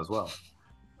Mar-a-Lago as well.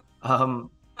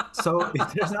 So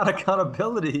if there's not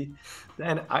accountability,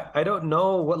 then I don't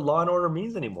know what law and order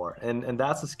means anymore. And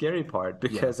that's the scary part,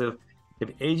 because if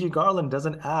A.G. Garland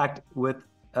doesn't act with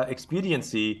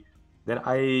expediency, then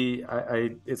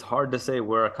I it's hard to say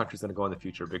where a country's going to go in the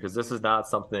future, because this is not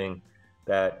something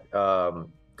that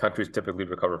countries typically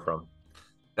recover from.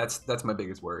 That's my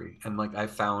biggest worry. And like I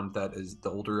found that as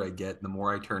the older I get, the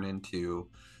more I turn into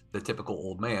the typical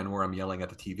old man where I'm yelling at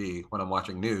the TV when I'm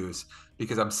watching news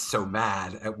because I'm so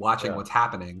mad at watching what's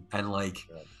happening. And like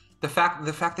the fact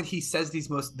that he says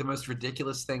the most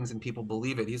ridiculous things and people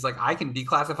believe it. He's like, I can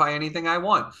declassify anything I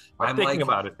want. I'm thinking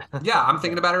about it. Yeah, I'm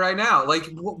thinking about it right now. Like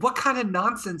what kind of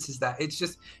nonsense is that? It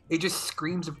just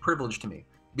screams of privilege to me,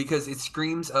 because it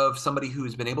screams of somebody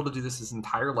who's been able to do this his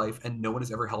entire life and no one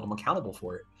has ever held him accountable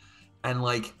for it. And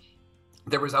like,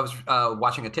 I was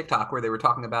watching a TikTok where they were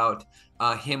talking about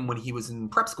him when he was in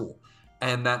prep school,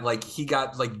 and that like he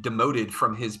got like demoted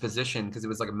from his position because it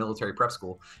was like a military prep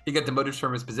school. He got demoted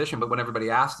from his position, but when everybody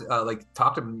asked, like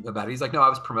talked to him about it, he's like, "No, I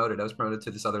was promoted. I was promoted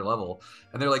to this other level."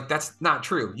 And they're like, "That's not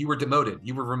true. You were demoted.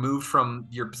 You were removed from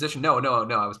your position." No, no,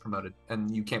 no, I was promoted,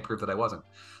 and you can't prove that I wasn't.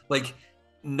 Like,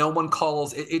 no one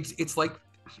calls. It's like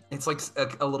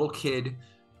a little kid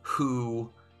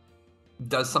who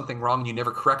does something wrong and you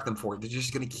never correct them for it. They're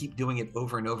just going to keep doing it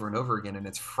over and over and over again, and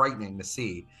it's frightening to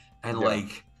see. And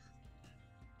like,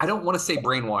 I don't want to say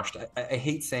brainwashed. I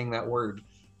hate saying that word,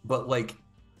 but like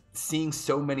seeing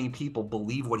so many people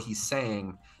believe what he's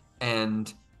saying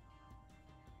and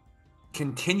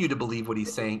continue to believe what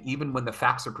he's saying, even when the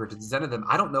facts are presented to them,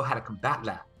 I don't know how to combat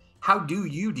that. How do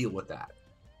you deal with that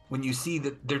when you see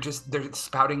that they're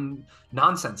spouting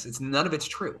nonsense? None of it's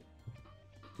true.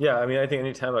 Yeah, I mean, I think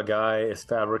anytime a guy is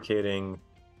fabricating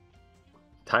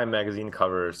Time magazine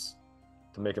covers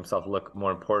to make himself look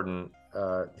more important,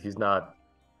 he's not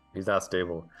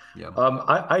stable. Yeah.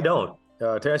 I don't.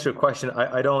 To answer your question,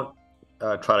 I don't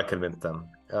try to convince them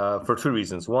for two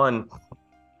reasons. One,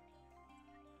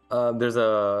 there's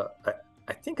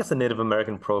I think it's a Native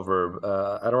American proverb.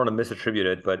 I don't want to misattribute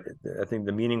it, but I think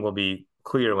the meaning will be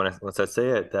clear once I say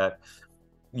it, that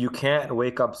you can't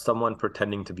wake up someone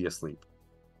pretending to be asleep.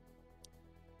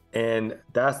 And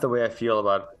that's the way I feel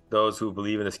about those who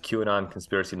believe in this QAnon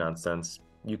conspiracy nonsense.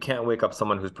 You can't wake up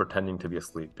someone who's pretending to be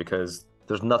asleep, because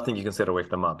there's nothing you can say to wake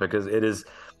them up, because it is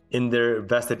in their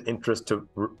vested interest to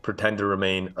pretend to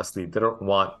remain asleep. They don't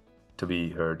want to be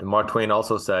heard. And Mark Twain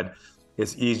also said,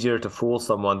 it's easier to fool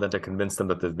someone than to convince them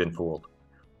that they've been fooled.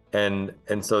 And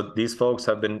so these folks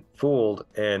have been fooled,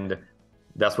 and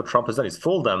that's what Trump has done. He's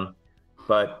fooled them,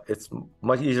 but it's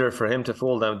much easier for him to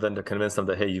fool them than to convince them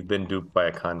that, hey, you've been duped by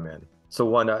a con man. So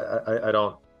one, I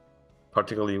don't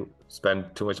particularly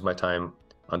spend too much of my time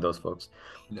on those folks.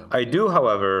 No. I do,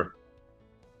 however,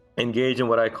 engage in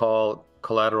what I call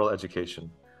collateral education.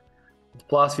 The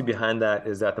philosophy behind that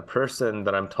is that the person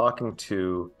that I'm talking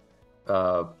to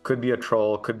could be a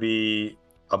troll, could be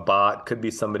a bot, could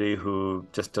be somebody who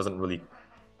just doesn't really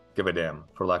give a damn,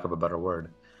 for lack of a better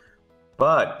word.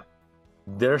 But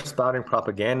they're spouting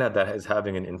propaganda that is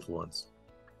having an influence.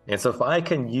 And so if I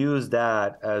can use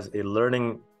that as a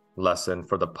learning lesson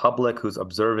for the public who's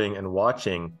observing and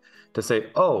watching to say,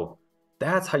 oh,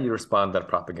 that's how you respond to that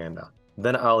propaganda,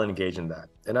 then I'll engage in that.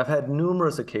 And I've had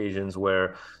numerous occasions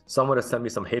where someone has sent me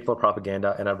some hateful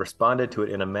propaganda and I've responded to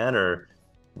it in a manner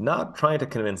not trying to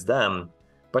convince them,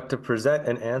 but to present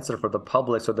an answer for the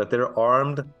public so that they're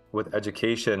armed with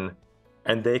education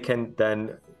and they can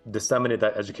then disseminate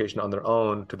that education on their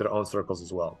own to their own circles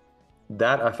as well.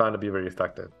 That I found to be very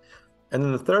effective. And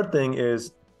then the third thing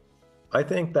is, I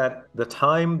think that the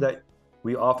time that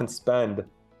we often spend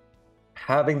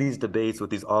having these debates with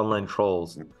these online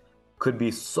trolls could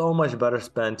be so much better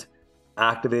spent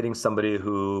activating somebody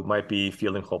who might be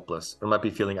feeling hopeless or might be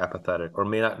feeling apathetic or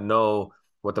may not know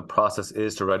what the process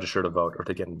is to register to vote or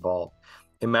to get involved.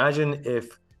 Imagine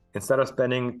if instead of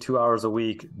spending 2 hours a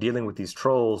week dealing with these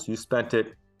trolls, you spent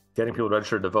it getting people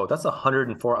registered to vote. That's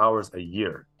 104 hours a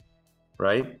year,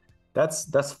 right?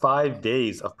 That's 5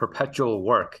 days of perpetual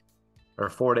work, or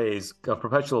 4 days of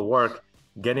perpetual work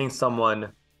getting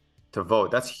someone to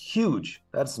vote. That's huge.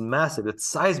 That's massive. It's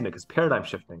seismic. It's paradigm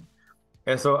shifting.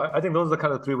 And so I think those are the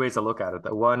kind of three ways I look at it.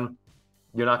 That one,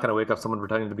 you're not going to wake up someone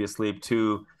pretending to be asleep.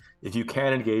 Two, if you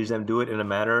can engage them, do it in a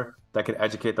manner that can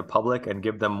educate the public and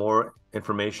give them more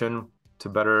information to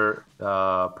better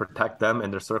protect them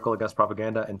and their circle against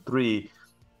propaganda. And three,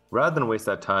 rather than waste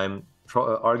that time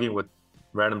arguing with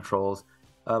random trolls,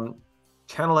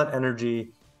 channel that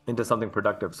energy into something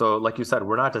productive. So like you said,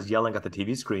 we're not just yelling at the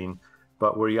TV screen,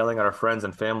 but we're yelling at our friends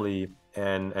and family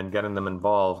and getting them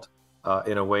involved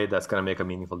in a way that's going to make a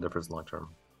meaningful difference long term.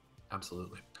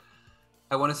 Absolutely.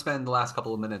 I want to spend the last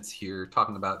couple of minutes here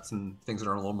talking about some things that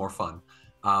are a little more fun,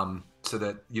 so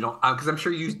that you don't, because I'm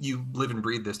sure you live and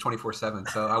breathe this 24/7.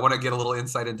 So I want to get a little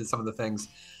insight into some of the things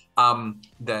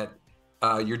that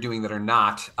you're doing that are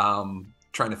not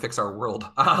trying to fix our world.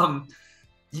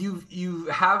 You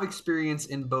have experience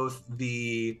in both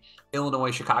the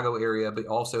Illinois, Chicago area, but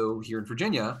also here in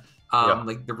Virginia,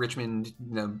 like the Richmond,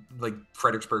 like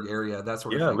Fredericksburg area, that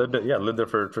sort of thing. Lived there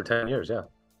for 10 years. Yeah.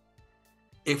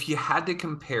 If you had to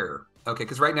compare, okay,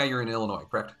 because right now you're in Illinois,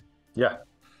 correct? Yeah,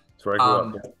 that's where I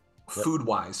grew up.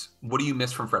 Food-wise, what do you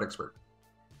miss from Fredericksburg?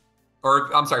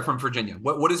 Or I'm sorry, from Virginia.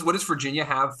 What does Virginia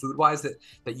have food-wise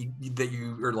that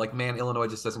you are like, man, Illinois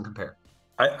just doesn't compare?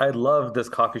 I love this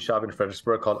coffee shop in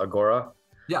Fredericksburg called Agora.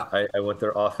 Yeah. I went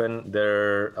there often.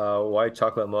 Their white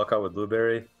chocolate mocha with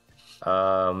blueberry.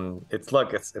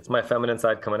 It's my feminine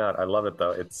side coming out. I love it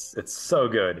though. It's so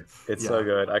good. It's so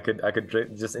Yeah.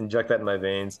 good. Just inject that in my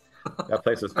veins. That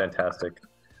place was fantastic.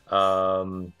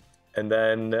 Um, and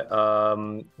then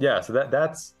yeah, so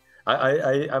that's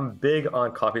I'm big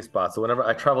on coffee spots. So whenever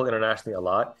I travel internationally a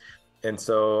lot, and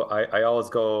so I always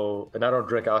go, and I don't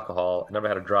drink alcohol. I never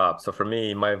had a drop. So for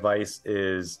me, my vice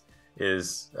is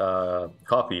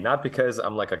coffee. Not because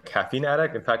I'm like a caffeine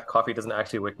addict. In fact, coffee doesn't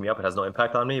actually wake me up. It has no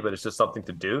impact on me, but it's just something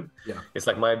to do. Yeah. It's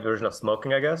like my version of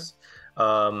smoking, I guess.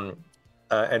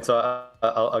 And so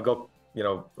I'll go,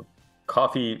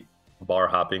 coffee bar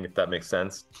hopping, if that makes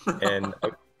sense. And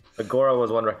Agora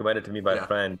was one recommended to me by a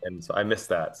friend, and so I missed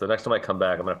that. So next time I come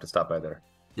back, I'm gonna have to stop by there.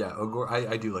 Yeah, Agora,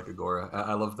 I do like Agora.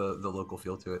 I love the local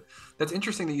feel to it. That's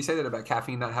interesting that you say that about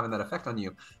caffeine not having that effect on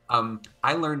you.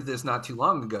 I learned this not too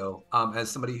long ago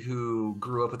as somebody who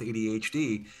grew up with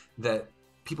ADHD, that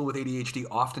people with ADHD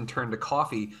often turn to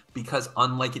coffee because,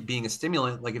 unlike it being a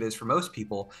stimulant like it is for most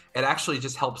people, it actually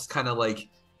just helps kind of like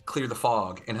clear the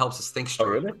fog and helps us think straight. Oh,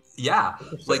 really? Yeah.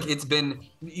 Like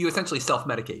you essentially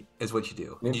self-medicate is what you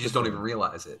do. And you just don't even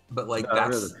realize it. But like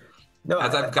that's... Really. No,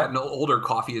 as I've gotten older,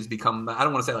 coffee has become, I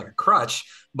don't want to say like a crutch,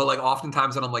 but like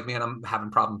oftentimes when I'm like, man, I'm having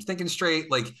problems thinking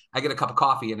straight, like I get a cup of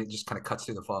coffee and it just kind of cuts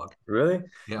through the fog. Really?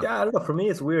 Yeah. I don't know. For me,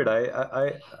 it's weird.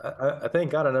 I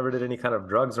thank God I never did any kind of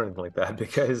drugs or anything like that,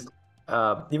 because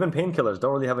even painkillers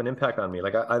don't really have an impact on me.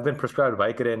 Like I've been prescribed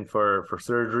Vicodin for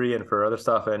surgery and for other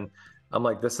stuff, and I'm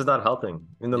like, this is not helping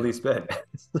in the least bit.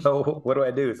 So what do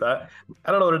I do? So I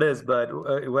don't know what it is, but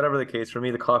whatever the case, for me,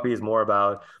 the coffee is more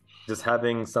about just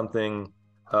having something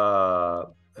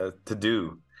to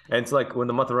do. And it's like when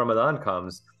the month of Ramadan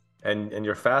comes and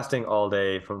you're fasting all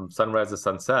day from sunrise to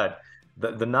sunset,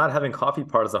 the not having coffee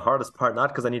part is the hardest part, not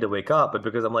because I need to wake up, but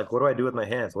because I'm like, what do I do with my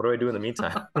hands? What do I do in the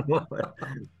meantime?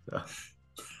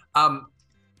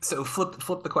 So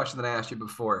flip the question that I asked you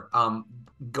before.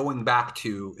 Going back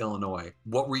to Illinois,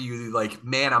 what were you like,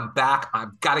 man, I'm back.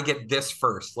 I've got to get this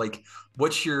first. Like,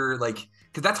 what's your, like,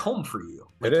 because that's home for you.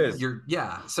 Like, it is.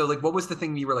 So like, what was the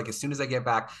thing you were like, as soon as I get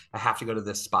back, I have to go to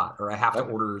this spot, or I have to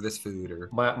order this food,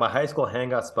 or my high school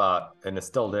hangout spot, and it's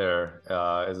still there,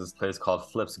 is this place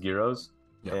called Flips Gyros.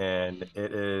 Yeah. And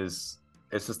it's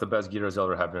just the best gyros you'll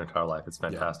ever have in your entire life. It's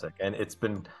fantastic. Yeah. And it's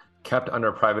been kept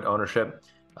under private ownership.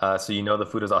 So the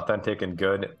food is authentic and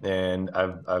good. And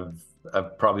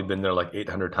I've probably been there like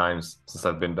 800 times since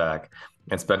I've been back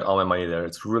and spent all my money there.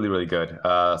 It's really, really good.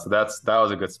 So that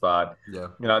was a good spot. Yeah.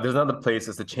 There's another place,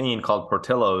 it's a chain called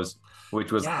Portillo's,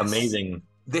 which was amazing.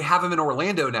 They have them in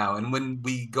Orlando now. And when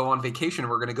we go on vacation,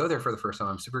 we're going to go there for the first time.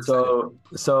 I'm super excited.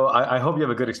 So I hope you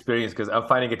have a good experience, because I'm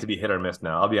finding it to be hit or miss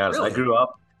now. I'll be honest. Really? I grew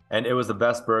up and it was the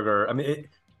best burger. I mean,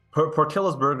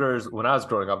 Portillo's burgers, when I was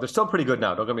growing up, they're still pretty good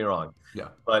now. Don't get me wrong. Yeah.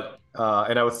 But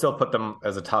and I would still put them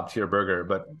as a top tier burger.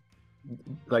 But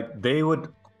like they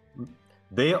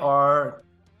are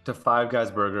to Five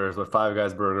Guys burgers what Five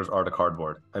Guys burgers are to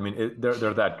cardboard. I mean,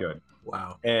 they're that good.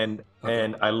 Wow. And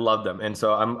I love them. And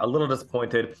so I'm a little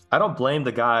disappointed. I don't blame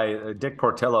the guy, Dick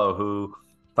Portillo, who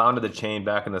founded the chain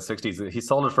back in the 60s. He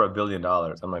sold it for $1 billion.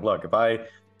 I'm like, look,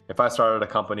 if I started a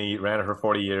company, ran it for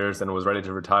 40 years, and was ready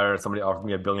to retire, somebody offered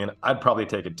me $1 billion, I'd probably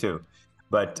take it too.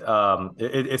 But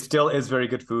it still is very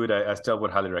good food. I still would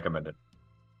highly recommend it.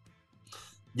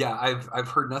 Yeah, I've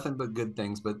heard nothing but good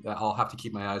things, but I'll have to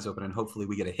keep my eyes open, and hopefully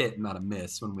we get a hit and not a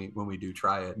miss when we do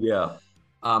try it. Yeah.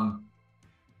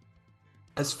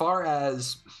 As far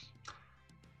as,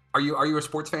 are you a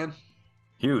sports fan?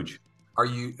 Huge.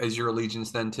 Is your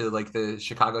allegiance then to like the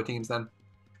Chicago teams then?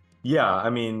 Yeah, I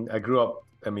mean,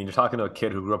 you're talking to a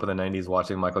kid who grew up in the 90s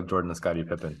watching Michael Jordan and Scottie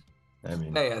Pippen. I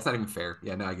mean, hey, it's not even fair.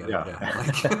 Yeah, no, I get it.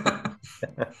 Yeah.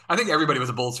 Like, I think everybody was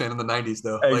a Bulls fan in the 90s,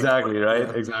 though. Exactly, right?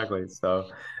 Yeah. Exactly. So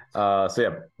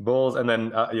yeah, Bulls, and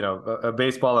then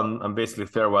baseball. I'm basically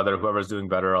fair weather. Whoever's doing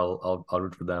better, I'll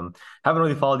root for them. Haven't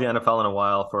really followed the NFL in a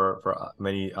while for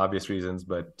many obvious reasons,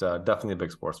 but definitely a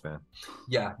big sports fan.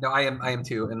 Yeah, no, I am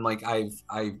too. And like I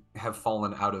have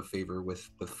fallen out of favor with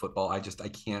football. I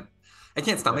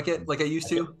can't stomach it like I used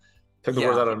to. Took the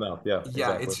words out of my mouth. Yeah.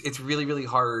 Yeah, exactly. It's really, really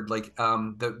hard. Like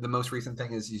the most recent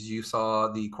thing is you saw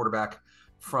the quarterback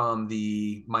from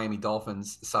the Miami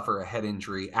Dolphins suffer a head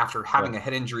injury after having a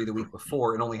head injury the week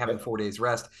before and only having 4 days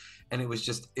rest. And it was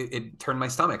just it turned my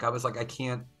stomach. I was like, I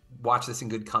can't watch this in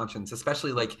good conscience,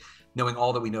 especially like knowing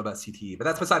all that we know about CTE. But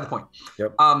that's beside the point.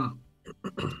 Yep.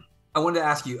 I wanted to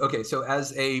ask you, okay, so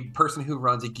as a person who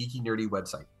runs a geeky, nerdy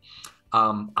website,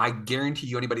 I guarantee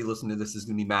you anybody listening to this is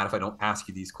going to be mad if I don't ask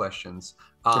you these questions.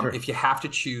 Sure. If you have to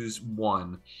choose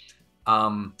one,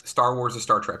 Star Wars or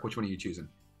Star Trek? Which one are you choosing?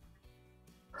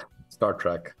 Star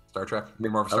Trek. Star Trek.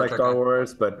 You're more of a I Star like Trek Star guy?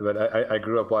 Wars, but I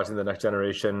grew up watching The Next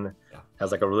Generation Yeah.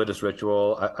 as like a religious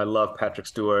ritual. I love Patrick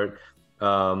Stewart.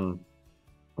 Um,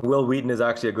 Will Wheaton is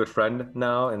actually a good friend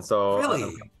now, and so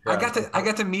Really? yeah, I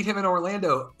got to meet him in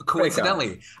Orlando great guy.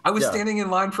 coincidentally. I was Yeah. standing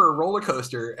in line for a roller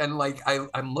coaster and like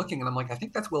I'm looking and I'm like, I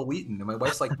think that's Will Wheaton. And my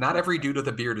wife's like, not every dude with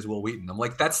a beard is Will Wheaton. I'm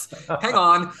like, hang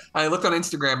on. I looked on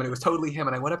Instagram and it was totally him.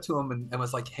 And I went up to him and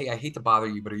was like, hey, I hate to bother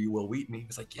you, but are you Will Wheaton? He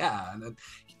was like, yeah. And then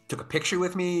he took a picture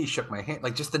with me. He shook my hand,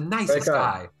 like just the nicest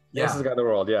guy. Yeah. Nicest guy in the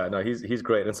world. Yeah, no, he's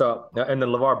great. And so, and then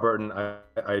LeVar Burton, I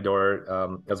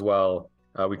adore as well.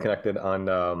 We connected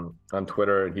on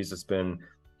Twitter, and he's just been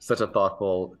such a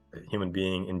thoughtful human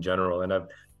being in general. And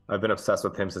I've been obsessed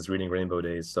with him since reading Rainbow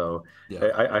Days. So Yeah.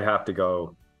 I have to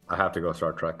go. I have to go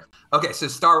Star Trek. Okay, so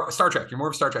Star Trek. You're more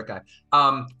of a Star Trek guy.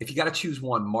 If you got to choose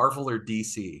one, Marvel or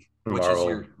DC, which is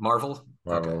your Marvel?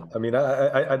 Marvel. Okay. I mean,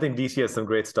 I think DC has some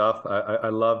great stuff. I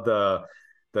love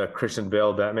the Christian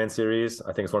Bale Batman series.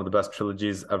 I think it's one of the best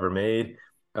trilogies ever made.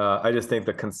 I just think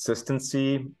the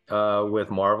consistency with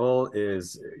Marvel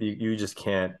is you just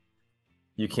can't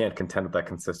contend with that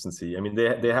consistency. I mean,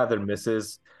 they have their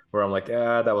misses where I'm like,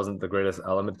 that wasn't the greatest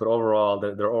element, but overall,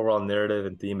 their overall narrative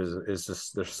and theme is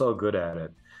just they're so good at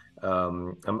it.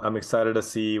 I'm excited to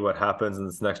see what happens in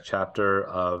this next chapter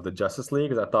of the Justice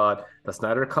League, because I thought the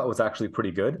Snyder Cut was actually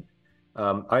pretty good.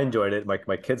 I enjoyed it.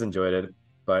 My kids enjoyed it.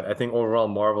 But I think overall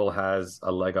Marvel has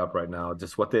a leg up right now.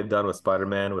 Just what they've done with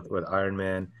Spider-Man, with Iron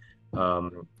Man,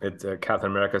 it's a Captain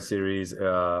America series.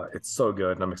 It's so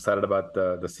good, and I'm excited about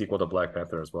the sequel to Black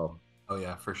Panther as well. Oh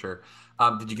yeah, for sure.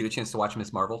 Did you get a chance to watch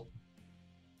Miss Marvel?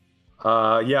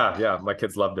 Yeah. My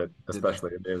kids loved it,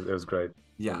 especially. It was great.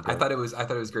 Yeah, I thought it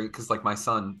was great because like my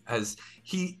son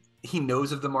he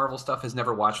knows of the Marvel stuff, has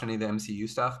never watched any of the MCU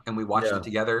stuff, and we watched it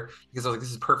together because I was like, this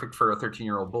is perfect for a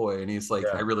 13-year-old boy, and he's like,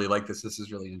 I really like this. This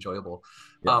is really enjoyable.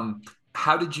 Yeah.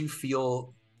 How did you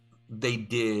feel they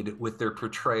did with their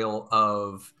portrayal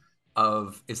of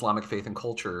Islamic faith and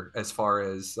culture as far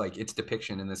as like its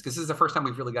depiction in this? Because this is the first time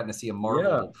we've really gotten to see a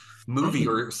Marvel movie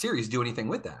or series do anything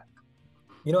with that.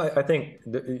 I think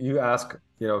you ask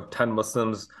 10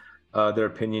 Muslims their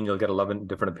opinion, you'll get 11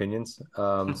 different opinions.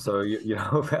 So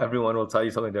everyone will tell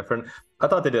you something different. I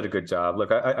thought they did a good job.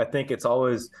 Look, I think it's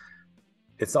always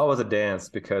a dance,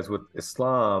 because with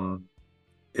Islam,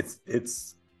 it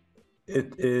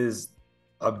is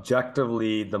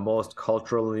objectively the most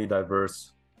culturally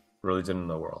diverse religion in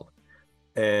the world.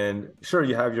 And sure,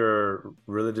 you have your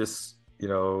religious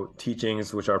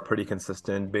teachings, which are pretty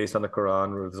consistent based on the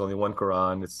Quran. There's only one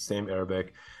Quran. It's the same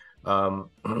Arabic.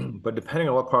 But depending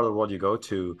on what part of the world you go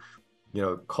to,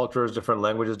 culture is different,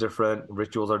 language is different,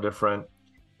 rituals are different,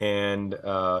 and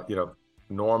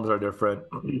norms are different.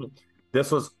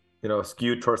 This was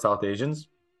skewed towards South Asians,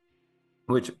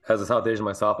 which as a South Asian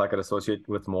myself, I could associate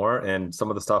with more. And some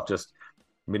of the stuff just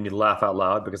made me laugh out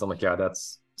loud, because I'm like, yeah,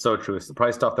 that's so true. It's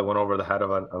probably stuff that went over the head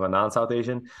of a non-South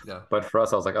Asian. Yeah. But for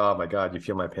us, I was like, oh my God, you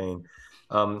feel my pain.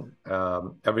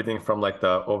 Everything from like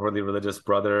the overly religious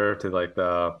brother to like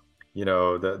the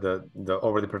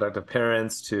overly protective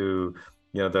parents to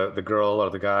the girl or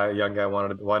the young guy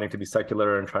wanting to be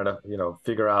secular and trying to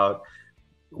figure out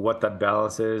what that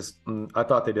balance is. I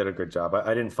thought they did a good job.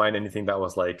 I didn't find anything that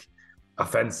was like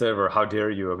offensive or how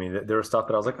dare you. I mean, there was stuff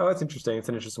that I was like, oh, it's interesting. It's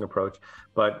an interesting approach.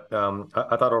 But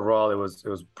I thought overall it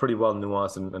was pretty well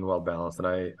nuanced and well balanced, and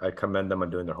I commend them on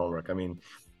doing their homework. I mean,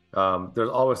 there's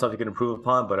always stuff you can improve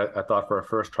upon, but I thought for a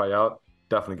first tryout,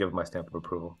 definitely give it my stamp of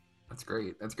approval. That's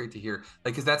great. That's great to hear.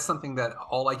 Like, because that's something that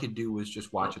all I could do was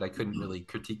just watch it. I couldn't really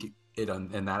critique it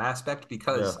in that aspect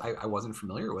because I wasn't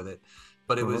familiar with it.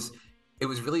 But it was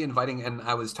really inviting. And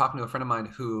I was talking to a friend of mine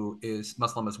who is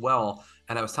Muslim as well,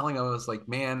 and I was telling him, I was like,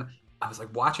 man, I was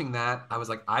like watching that. I was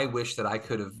like, I wish that I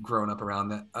could have grown up around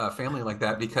that family like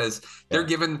that, because they're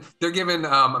given.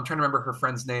 I'm trying to remember her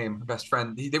friend's name, her best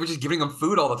friend. They were just giving them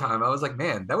food all the time. I was like,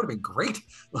 man, that would have been great.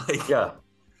 Like, yeah,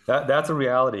 that's a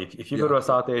reality. If you go to a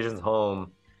South Asian's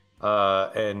home,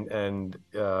 and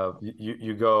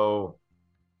you go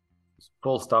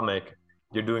full stomach,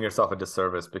 you're doing yourself a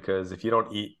disservice, because if you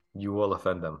don't eat, you will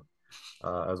offend them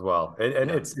as well.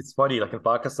 And it's funny, like in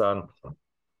Pakistan,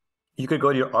 you could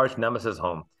go to your arch nemesis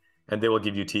home and they will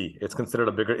give you tea. It's considered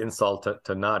a bigger insult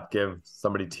to not give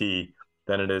somebody tea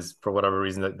than it is for whatever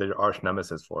reason that they're arch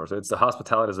nemesis for. So the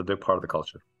hospitality is a big part of the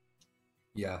culture.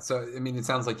 Yeah. So, I mean, it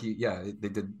sounds like they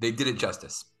did it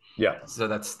justice. Yeah. So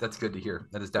that's good to hear.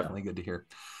 That is definitely good to hear.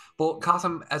 Well,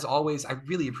 Qasim, as always, I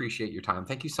really appreciate your time.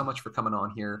 Thank you so much for coming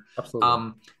on here.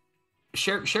 Absolutely.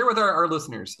 share with our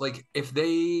listeners, like if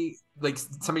they like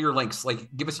some of your links, like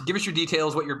give us your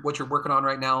details, what you're working on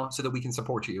right now, so that we can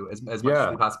support you as much as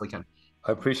we possibly can.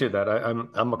 I appreciate that.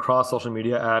 I'm across social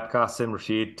media at Qasim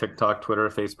Rashid, TikTok, Twitter,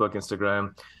 Facebook,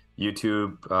 Instagram,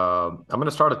 YouTube. I'm going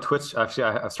to start a Twitch. Actually,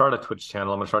 I started a Twitch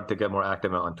channel. I'm going to start to get more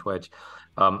active on Twitch.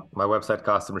 My website,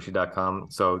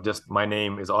 QasimRashid.com. So just my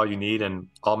name is all you need, and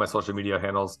all my social media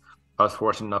handles. I was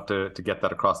fortunate enough to get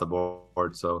that across the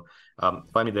board. So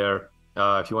find me there.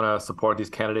 If you want to support these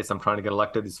candidates, I'm trying to get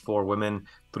elected. These 4 women,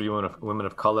 3 women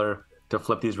of color, to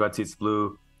flip these red seats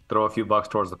blue, throw a few bucks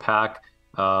towards the PAC.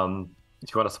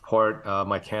 If you want to support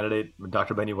my candidate,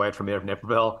 Dr. Benny White from Mayor of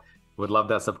Naperville, would love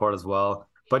that support as well.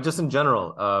 But just in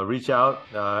general, reach out,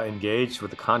 engage with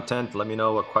the content. Let me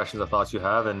know what questions or thoughts you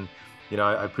have. And,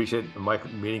 I appreciate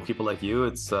meeting people like you.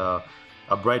 It's a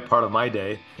bright part of my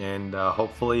day. And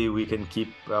hopefully we can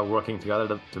keep working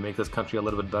together to make this country a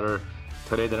little bit better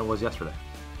today than it was yesterday.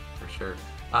 For sure.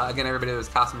 Again, everybody, it was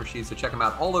Qasim Rashid, so check him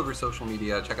out all over social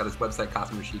media. Check out his website,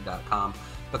 QasimRashid.com.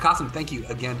 But Qasim, thank you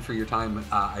again for your time.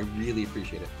 I really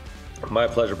appreciate it. My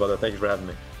pleasure, brother. Thank you for having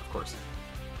me. Of course.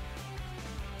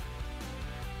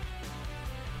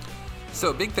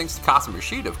 So big thanks to Qasim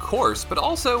Rashid, of course, but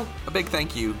also a big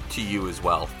thank you to you as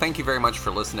well. Thank you very much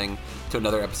for listening to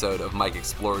another episode of Mike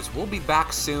Explores. We'll be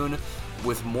back soon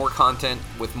with more content,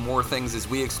 with more things as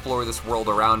we explore this world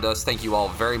around us. Thank you all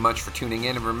very much for tuning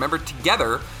in. And remember,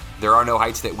 together, there are no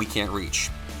heights that we can't reach.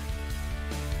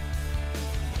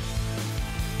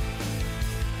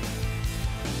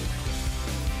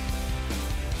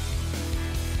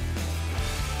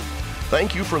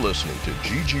 Thank you for listening to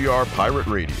GGR Pirate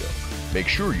Radio. Make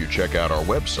sure you check out our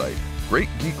website,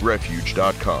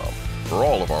 GreatGeekRefuge.com, for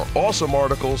all of our awesome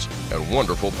articles and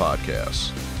wonderful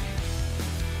podcasts.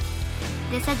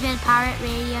 This has been Pirate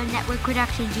Radio Network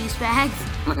production, Juice Bags.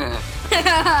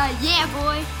 Yeah,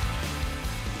 boy.